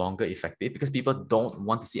advertisements are no longer effective because people don't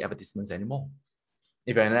want to see advertisements anymore.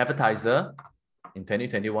 If you're an advertiser in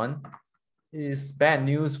 2021, it's bad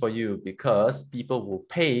news for you because people will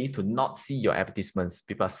pay to not see your advertisements.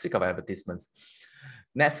 People are sick of advertisements.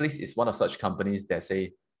 Netflix is one of such companies that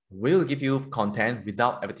say, we'll give you content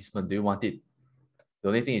without advertisement. Do you want it? The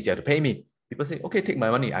only thing is you have to pay me. People say, okay, take my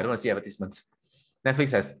money. I don't want to see advertisements.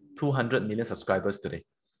 Netflix has 200 million subscribers today.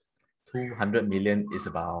 200 million is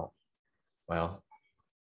about, well,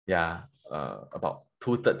 yeah, about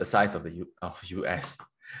 2/3 the size of the US.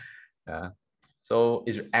 So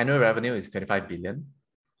its annual revenue is 25 billion.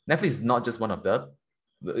 Netflix is not just one of them.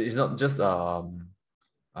 It's not just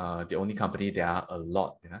the only company. There are a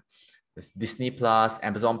lot. Yeah? There's Disney Plus,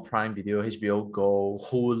 Amazon Prime Video, HBO Go,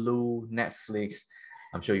 Hulu, Netflix.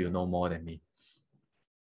 I'm sure you know more than me.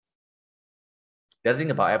 The other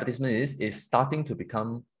thing about advertisement is starting to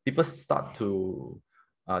become, people start to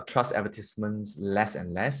trust advertisements less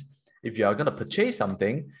and less. If you are going to purchase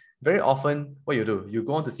something, very often what you do, you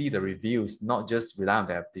go on to see the reviews, not just rely on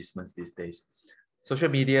the advertisements these days. Social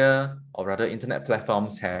media, or rather internet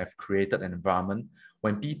platforms, have created an environment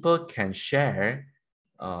when people can share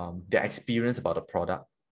their experience about the product.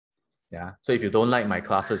 Yeah. So if you don't like my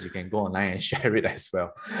classes, you can go online and share it as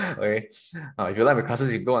well. Okay. If you like my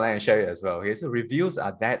classes, you can go online and share it as well. Okay. So reviews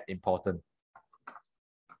are that important.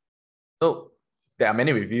 So there are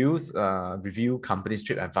many reviews, review companies,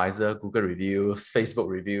 TripAdvisor, Google reviews, Facebook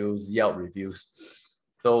reviews, Yelp reviews.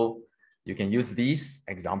 So you can use these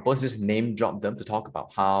examples, just name drop them to talk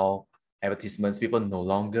about how advertisements, people no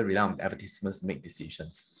longer rely on advertisements to make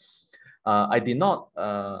decisions. I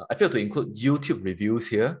failed to include YouTube reviews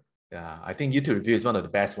here. Yeah, I think YouTube review is one of the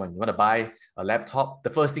best ones. You want to buy a laptop, the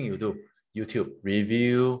first thing you do, YouTube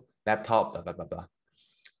review, laptop, blah, blah, blah, blah.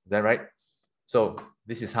 Is that right? So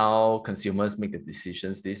this is how consumers make the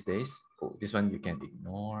decisions these days. Oh, this one you can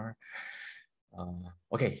ignore.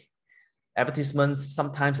 Okay, advertisements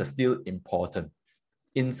sometimes are still important.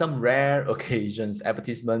 In some rare occasions,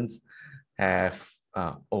 advertisements have,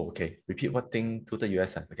 repeat what thing total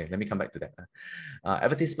US has. Okay, let me come back to that.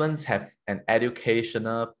 Advertisements have an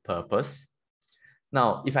educational purpose.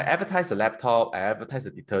 Now, if I advertise a laptop, I advertise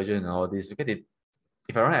a detergent and all this, okay,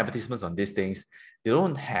 if I run advertisements on these things, they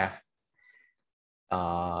don't have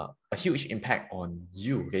a huge impact on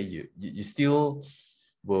you. Okay, you still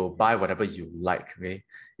will buy whatever you like. Okay,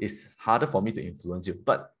 it's harder for me to influence you.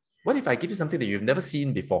 But what if I give you something that you've never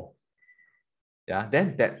seen before? Yeah,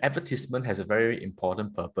 then that advertisement has a very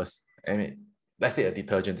important purpose. I mean, let's say a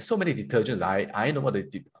detergent. There's so many detergents. I know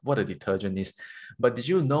what a detergent is, but did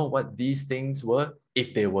you know what these things were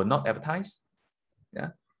if they were not advertised? Yeah,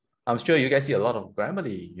 I'm sure you guys see a lot of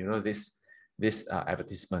Grammarly. You know this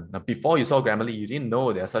advertisement. Now, before you saw Grammarly, you didn't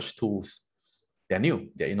know there are such tools. They're new.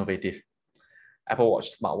 They're innovative. Apple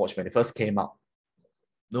Watch, smartwatch, when it first came out,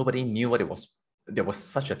 nobody knew what it was. There was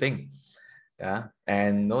such a thing. Yeah,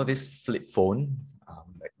 and know this flip phone,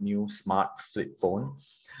 like new smart flip phone.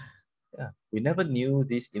 Yeah, we never knew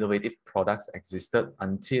these innovative products existed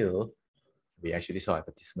until we actually saw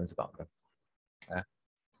advertisements about them. Yeah.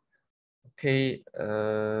 Okay,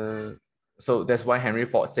 so that's why Henry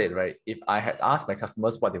Ford said, right? If I had asked my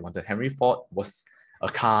customers what they wanted, Henry Ford was a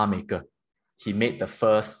car maker. He made the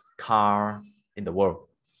first car in the world.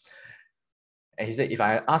 And he said, if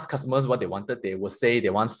I ask customers what they wanted, they would say they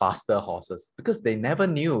want faster horses because they never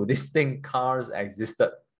knew this thing, cars existed.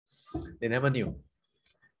 They never knew.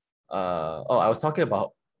 I was talking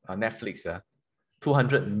about Netflix.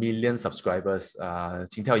 200 million subscribers.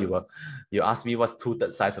 Qingtiao, you asked me what's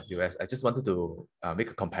 2/3 size of US. I just wanted to make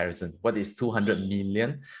a comparison. What is 200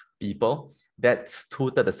 million people? That's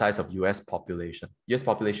 2/3 the size of US population. US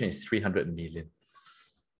population is 300 million.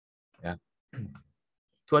 Yeah.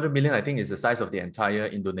 200 million, I think, is the size of the entire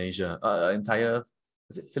Indonesia,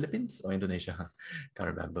 is it Philippines or Indonesia? Can't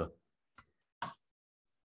remember.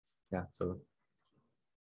 Yeah, so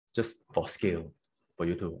just for scale, for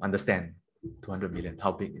you to understand 200 million,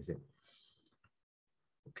 how big is it?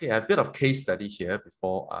 Okay, I have a bit of case study here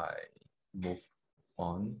before I move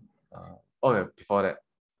on. Before that,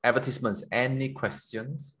 advertisements, any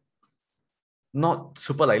questions? Not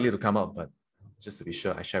super likely to come up, but just to be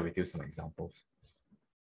sure, I share with you some examples.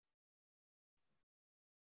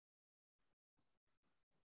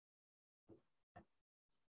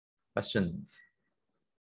 Questions?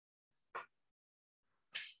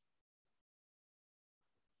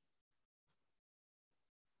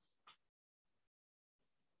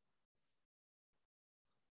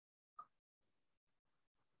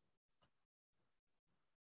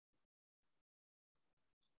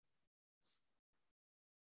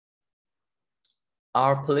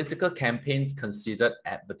 Are political campaigns considered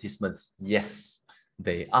advertisements? Yes,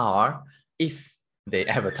 they are if they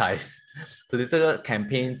advertise. Political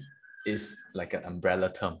campaigns is like an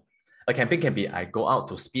umbrella term. A campaign can be I go out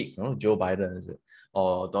to speak, Joe Biden, is it?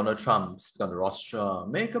 Or Donald Trump speak on the rostrum,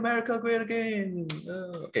 make America great again.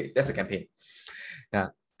 Okay, that's a campaign. Yeah.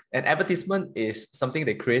 An advertisement is something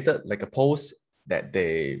they created, like a post that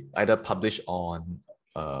they either publish on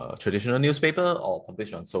a traditional newspaper or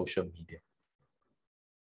publish on social media.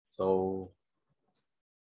 So,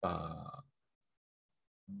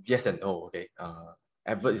 yes and no, okay.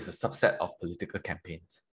 Advert is a subset of political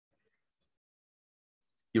campaigns.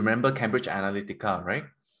 You remember Cambridge Analytica, right?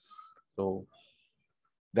 So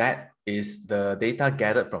that is the data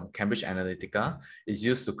gathered from Cambridge Analytica is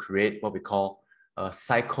used to create what we call a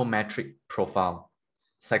psychometric profile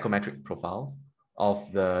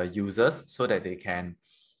of the users so that they can,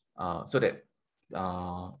 so that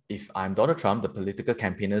if I'm Donald Trump, the political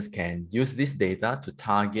campaigners can use this data to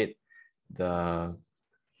target the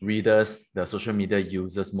readers, the social media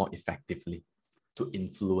users more effectively to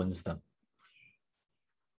influence them.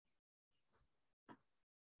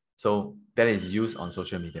 So that is used on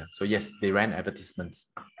social media. So yes, they ran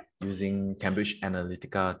advertisements using Cambridge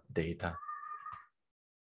Analytica data.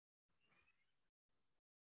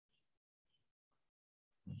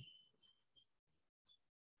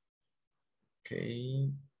 Okay.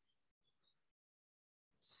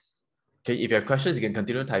 Okay, if you have questions, you can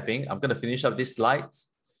continue typing. I'm going to finish up these slides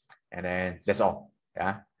and then that's all.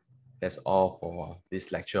 Yeah, that's all for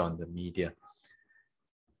this lecture on the media.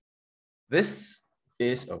 This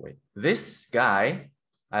is, oh wait, this guy,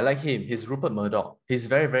 I like him. He's Rupert Murdoch. He's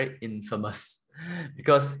very, very infamous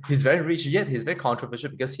because he's very rich, yet he's very controversial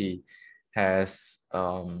because he has,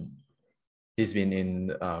 he's been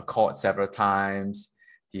in court several times.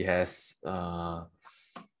 He has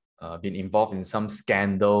been involved in some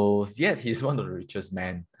scandals, yet he's one of the richest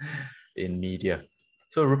men in media.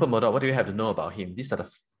 So Rupert Murdoch, what do you have to know about him? These are the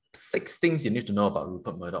 6 things you need to know about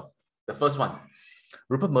Rupert Murdoch. The first one,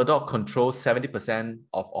 Rupert Murdoch controls 70%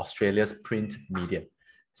 of Australia's print media.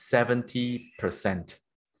 70%.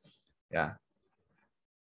 Yeah.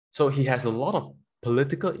 So he has a lot of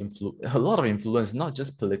political influence, not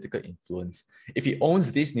just political influence. If he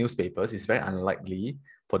owns these newspapers, it's very unlikely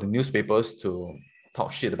for the newspapers to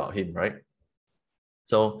talk shit about him, right?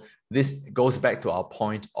 So this goes back to our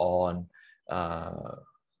point on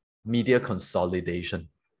media consolidation,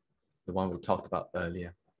 the one we talked about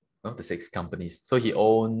earlier, the 6 companies. So he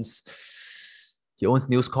owns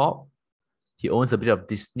News Corp, he owns a bit of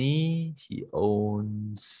Disney, he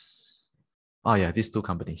owns, oh yeah, these 2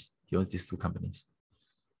 companies. He owns these 2 companies.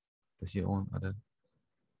 Does he own other?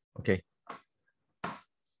 Okay. All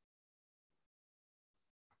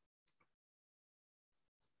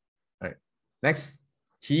right. Next,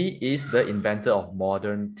 he is the inventor of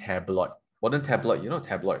modern tabloid. Modern tabloid, you know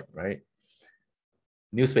tabloid, right?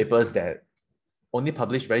 Newspapers that only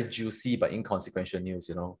publish very juicy but inconsequential news,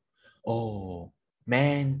 you know. Oh,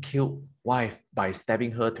 man killed wife by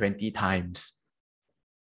stabbing her 20 times.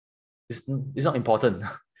 It's not important.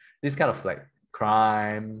 This kind of like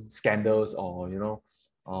crime, scandals, or, you know,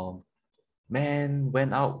 man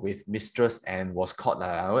went out with mistress and was caught,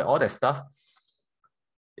 all that stuff.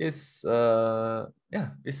 It's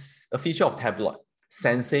it's a feature of tabloid.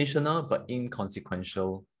 Sensational but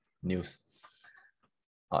inconsequential news.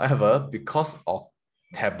 However, because of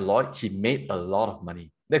tabloid, he made a lot of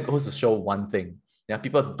money. That goes to show one thing. Yeah,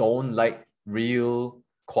 people don't like real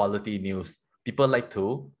quality news. People like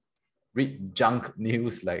to read junk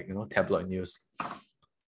news, like, you know, tabloid news.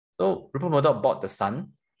 So Rupert Murdoch bought The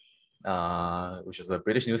Sun, which is a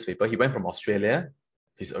British newspaper. He went from Australia,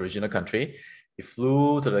 his original country. He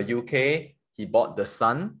flew to the UK. He bought The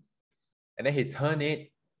Sun, and then he turned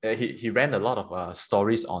it. He ran a lot of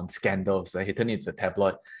stories on scandals. He turned it into a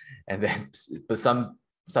tabloid, and then some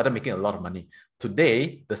started making a lot of money.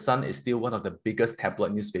 Today, The Sun is still one of the biggest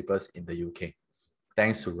tabloid newspapers in the UK,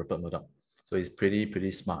 thanks to Rupert Murdoch. So he's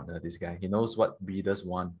pretty smart, this guy. He knows what readers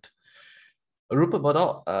want. Rupert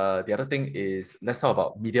Murdoch, the other thing is, let's talk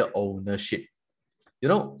about media ownership. You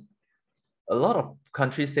know, a lot of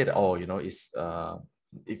countries say that, oh, you know, it's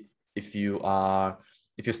if you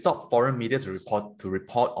stop foreign media to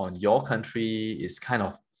report on your country, it's kind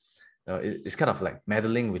of like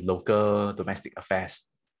meddling with local domestic affairs.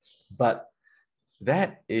 But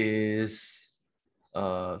that is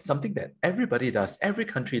something that everybody does. Every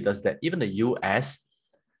country does that. Even the US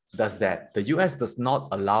does that. The US does not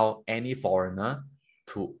allow any foreigner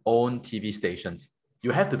to own TV stations.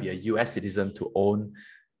 You have to be a US citizen to own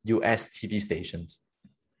US TV stations.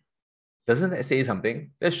 Doesn't that say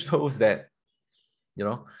something? That shows that, you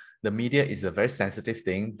know, the media is a very sensitive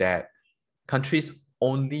thing that countries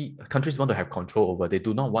want to have control over. They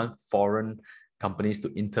do not want foreign companies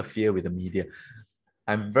to interfere with the media.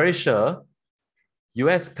 I'm very sure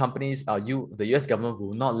US companies, the US government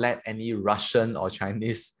will not let any Russian or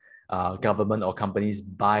Chinese government or companies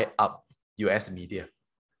buy up US media.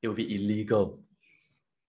 It will be illegal.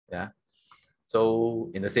 Yeah. So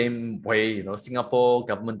in the same way, you know, Singapore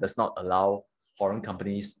government does not allow foreign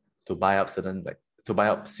companies to buy up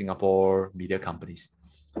Singapore media companies.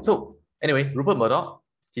 So anyway, Rupert Murdoch,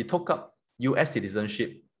 he took up US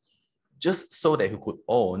citizenship just so that he could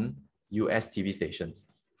own US TV stations.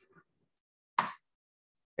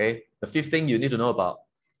 Okay, the 5th thing you need to know about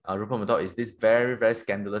Rupert Murdoch is this very, very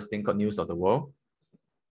scandalous thing called News of the World.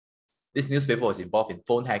 This newspaper was involved in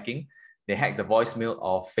phone hacking. They hacked the voicemail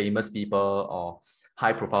of famous people or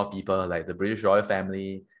high-profile people like the British royal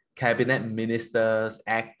family, cabinet ministers,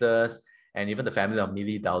 actors, and even the family of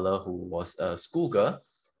Millie Dowler, who was a schoolgirl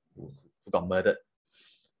who got murdered.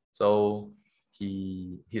 So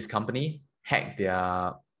his company hacked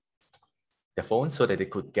their phones so that they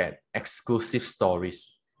could get exclusive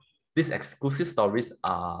stories. These exclusive stories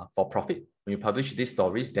are for profit. When you publish these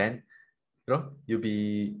stories, then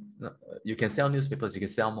you can sell newspapers, you can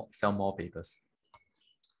sell more papers.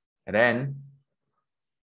 And then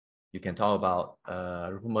you can talk about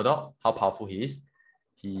Rupert Murdoch, how powerful he is.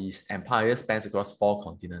 His empire spans across 4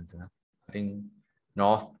 continents. I think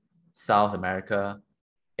North, South America,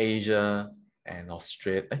 Asia, and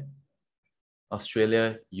Australia.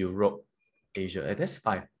 Australia, Europe, Asia. That's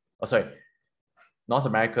 5. Oh, sorry. North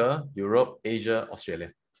America, Europe, Asia,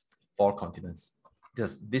 Australia. 4 continents.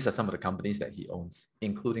 These are some of the companies that he owns,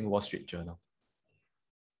 including Wall Street Journal.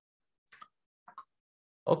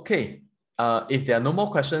 Okay. If there are no more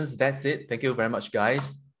questions, that's it. Thank you very much,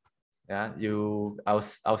 guys. Yeah,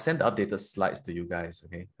 I'll send the updated slides to you guys,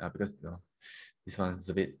 okay? Because this one's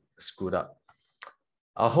a bit screwed up.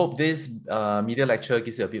 I hope this media lecture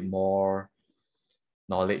gives you a bit more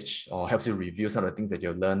knowledge or helps you review some of the things that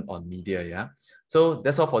you've learned on media. Yeah. So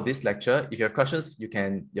that's all for this lecture. If you have questions,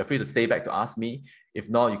 you're free to stay back to ask me. If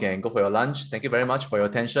not, you can go for your lunch. Thank you very much for your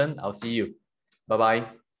attention. I'll see you. Bye-bye.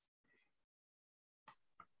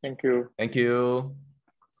 Thank you. Thank you.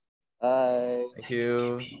 Bye. Thank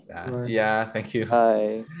you. Bye. See ya. Thank you.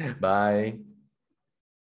 Bye. Bye.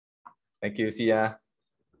 Thank you. See ya.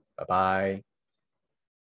 Bye-bye.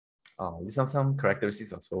 Oh, these are some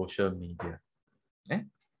characteristics of social media.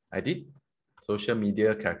 I did social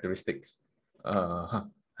media characteristics. Over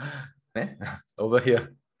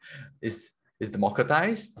here is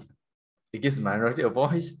democratized. It gives minority a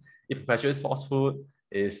voice. It perpetuates falsehood.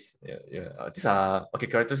 These are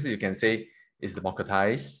characteristics you can say is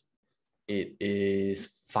democratized. It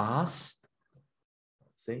is fast.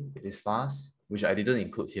 Say it is fast, which I didn't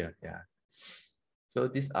include here. Yeah. So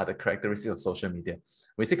these are the characteristics of social media.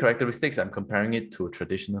 When we say characteristics, I'm comparing it to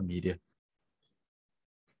traditional media.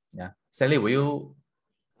 Yeah. Stanley, do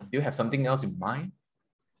you have something else in mind?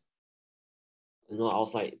 I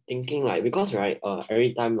was like thinking because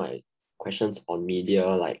every time questions on media,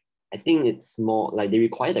 I think it's more they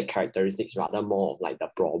require the characteristics rather more of the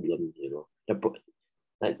problem,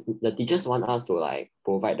 the teachers want us to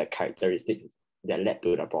provide the characteristics that led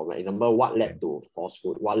to the problem. Example, what led to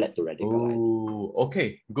falsehood, what led to radicalizing. Oh,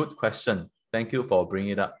 okay, good question. Thank you for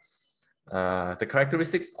bringing it up. The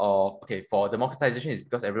characteristics of, for democratization is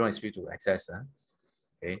because everyone is free to access.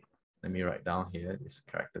 Okay, let me write down here these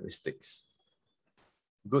characteristics.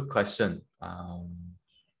 Good question. Now,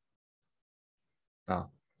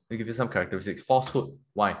 let me give you some characteristics. Falsehood.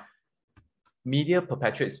 Why? New media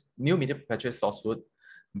perpetuates falsehood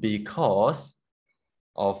because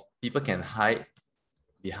of people can hide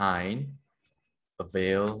behind a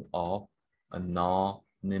veil of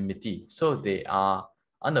anonymity. So they are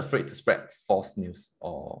unafraid to spread false news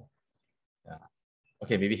or,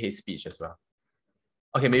 maybe hate speech as well.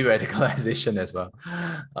 Okay, maybe radicalization as well.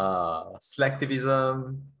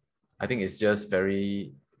 Selectivism, I think it's just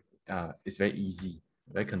it's very easy,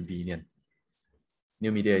 very convenient.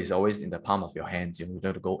 New media is always in the palm of your hands. You don't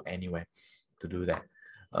have to go anywhere to do that.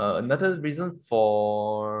 Another reason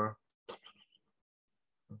for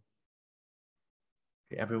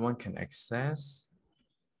everyone can access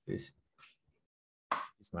this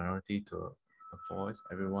minority to a voice.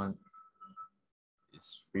 Everyone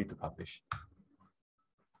is free to publish.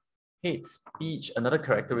 Hate speech. Another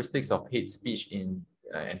characteristics of hate speech in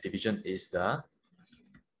and division is the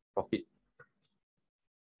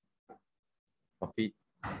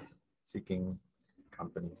profit-seeking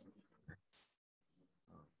companies.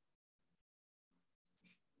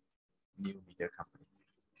 New media company.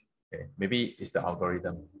 Okay, maybe it's the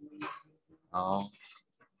algorithm. Algorithm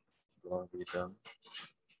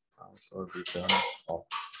of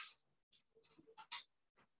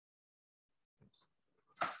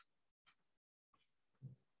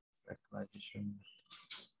radicalization,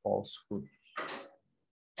 falsehood.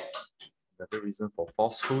 Another reason for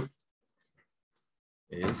falsehood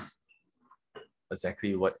is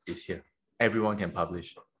exactly what is here. Everyone can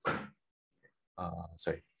publish.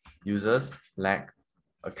 Users lack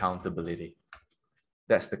accountability.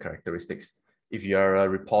 That's the characteristics. If you're a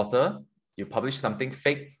reporter, you publish something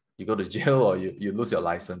fake, you go to jail or you lose your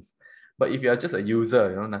license. But if you're just a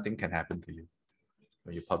user, nothing can happen to you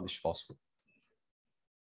when you publish falsehood.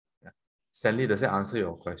 Yeah. Stanley, does that answer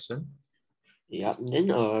your question? Yeah. Then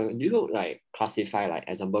do you classify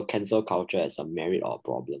example cancel culture as a merit or a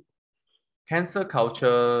problem? Cancel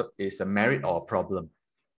culture is a merit or a problem?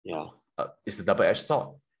 Yeah. It's a double-edged sword.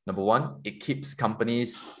 Number one, it keeps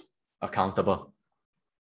companies accountable,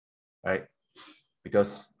 right?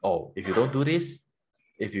 Because, oh, if you don't do this,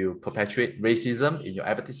 if you perpetuate racism in your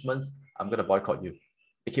advertisements, I'm going to boycott you.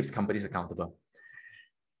 It keeps companies accountable.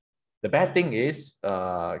 The bad thing is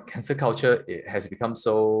cancel culture, it has become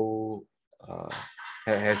so,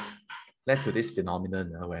 has led to this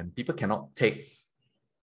phenomenon when people cannot take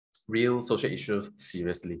real social issues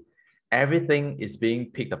seriously. Everything is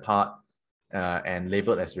being picked apart and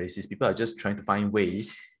labeled as racist. People are just trying to find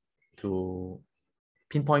ways to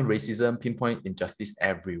pinpoint racism, pinpoint injustice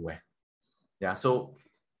everywhere. Yeah, so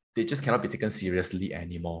they just cannot be taken seriously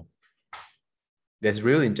anymore. There's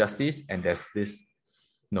real injustice and there's this,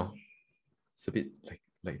 no, stupid,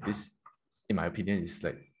 like this, in my opinion, is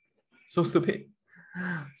like so stupid.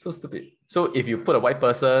 So stupid. So if you put a white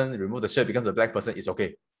person, remove the shirt, becomes a black person, it's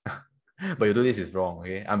okay. But you do this is wrong,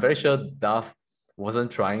 okay? I'm very sure Duff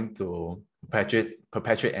wasn't trying to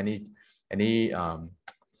perpetuate any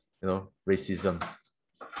racism.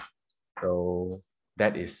 So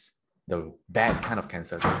that is the bad kind of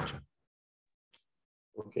cancel culture.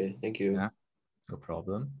 Okay, thank you. Yeah, no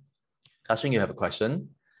problem. Kashing, you have a question.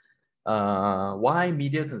 Why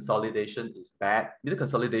media consolidation is bad? Media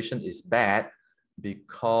consolidation is bad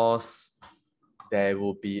because there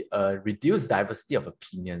will be a reduced diversity of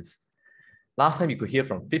opinions. Last time you could hear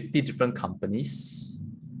from 50 different companies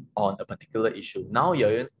on a particular issue. Now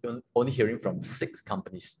you're only hearing from 6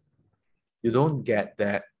 companies. You don't get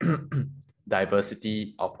that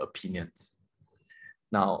diversity of opinions.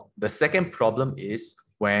 Now, the second problem is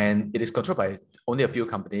when it is controlled by only a few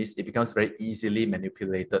companies, it becomes very easily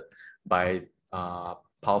manipulated by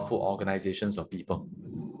powerful organizations or people.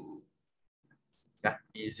 Yeah,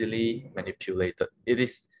 easily manipulated. It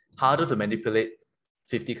is harder to manipulate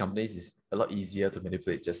 50 companies, is a lot easier to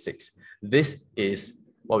manipulate just 6. This is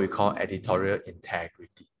what we call editorial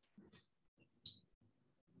integrity.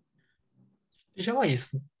 Teacher, what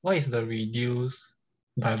is the reduced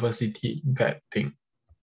diversity bad thing?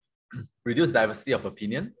 Reduce diversity of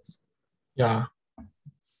opinions? Yeah.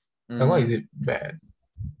 And why is it bad?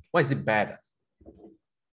 Why is it bad?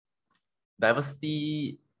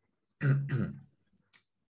 Diversity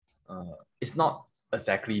it's not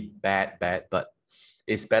exactly bad, but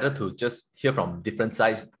it's better to just hear from different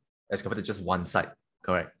sides as compared to just one side,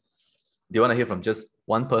 correct? Do you want to hear from just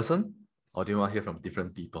one person or do you want to hear from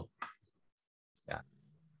different people? Yeah.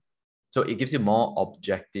 So it gives you more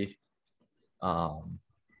objective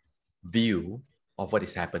view of what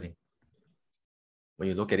is happening when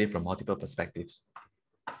you look at it from multiple perspectives.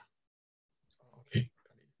 Okay,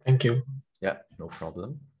 thank you. Yeah, no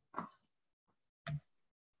problem.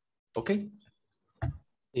 Okay.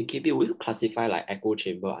 Hey, KB, will you classify like echo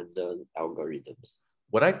chamber under algorithms?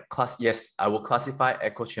 Would I class? Yes, I will classify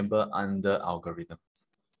echo chamber under algorithms.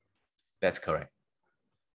 That's correct.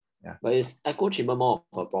 Yeah. But is echo chamber more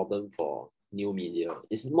of a problem for new media?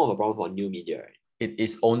 It's more of a problem for new media, right? It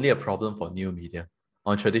is only a problem for new media.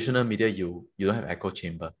 On traditional media, you don't have echo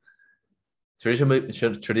chamber.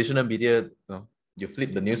 Traditional media, you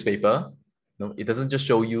flip the newspaper, it doesn't just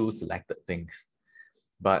show you selected things.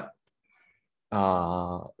 But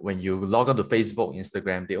when you log on to Facebook,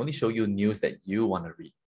 Instagram, they only show you news that you want to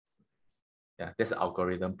read. Yeah, that's an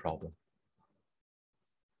algorithm problem.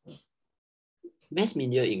 Mass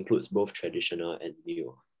media includes both traditional and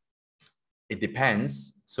new. It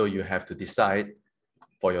depends. So you have to decide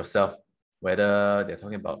for yourself whether they're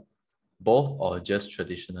talking about both or just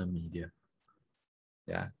traditional media.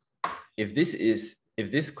 Yeah. If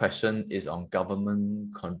this question is on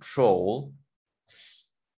government control,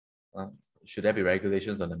 should there be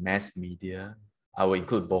regulations on the mass media? I will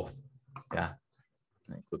include both. Yeah,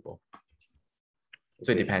 I include both.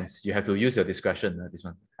 So it depends. You have to use your discretion. This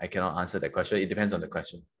one, I cannot answer that question. It depends on the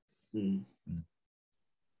question.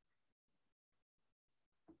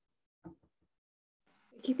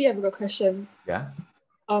 KP, I've got a question. Yeah.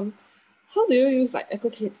 How do you use like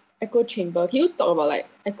echo chamber? Can you talk about like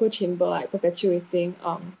echo chamber like perpetuating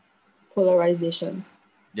polarization?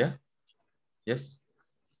 Yeah. Yes.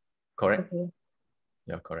 Correct. Okay.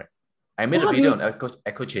 Yeah, correct. I made a video on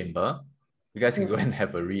echo chamber. You guys can go and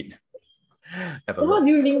have a read. How do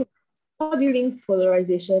you link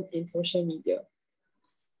polarization in social media?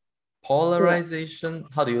 Polarization.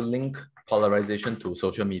 How do you link polarization to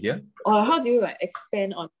social media? Or how do you like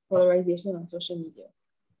expand on polarization on social media?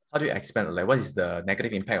 How do you expand? Like, what is the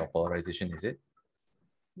negative impact of polarization? Is it?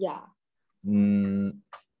 Yeah.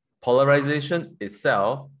 Polarization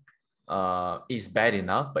itself is bad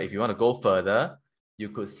enough, but if you want to go further, you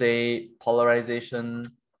could say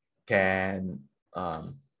polarization can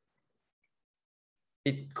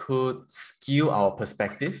it could skew our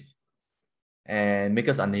perspective and make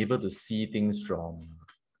us unable to see things from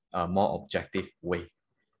a more objective way.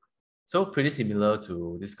 So pretty similar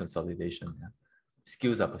to this consolidation. Yeah?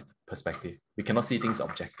 Skews our perspective. We cannot see things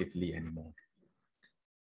objectively anymore.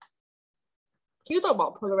 Can you talk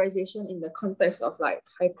about polarization in the context of like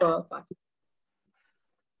hyper-partisanship?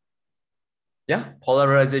 Yeah,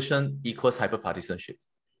 polarization equals hyperpartisanship.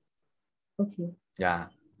 Okay. Yeah.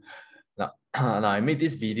 Now, now, I made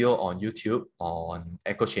this video on YouTube on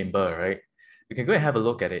echo chamber, right? You can go and have a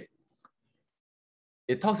look at it.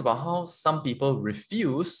 It talks about how some people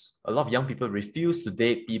refuse, a lot of young people refuse to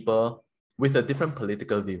date people with a different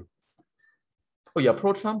political view. Oh, you're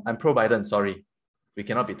pro-Trump? I'm pro-Biden, sorry. We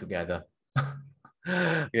cannot be together.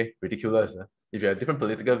 Okay, ridiculous. If you have a different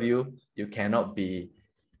political view, you cannot be,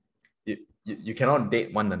 you cannot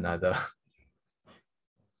date one another.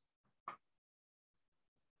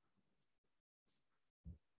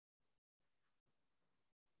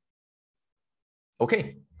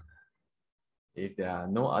 Okay. If there are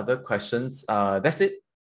no other questions, that's it.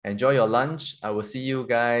 Enjoy your lunch. I will see you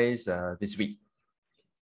guys this week.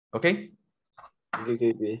 Okay?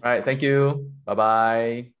 Okay. All right, thank you.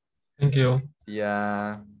 Bye-bye. Thank you. See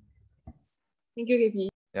ya. Thank you, KP.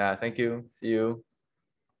 Yeah, thank you. See you.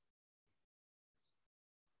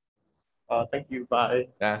 Thank you. Bye.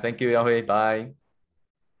 Yeah, thank you, Yao Hui. Bye.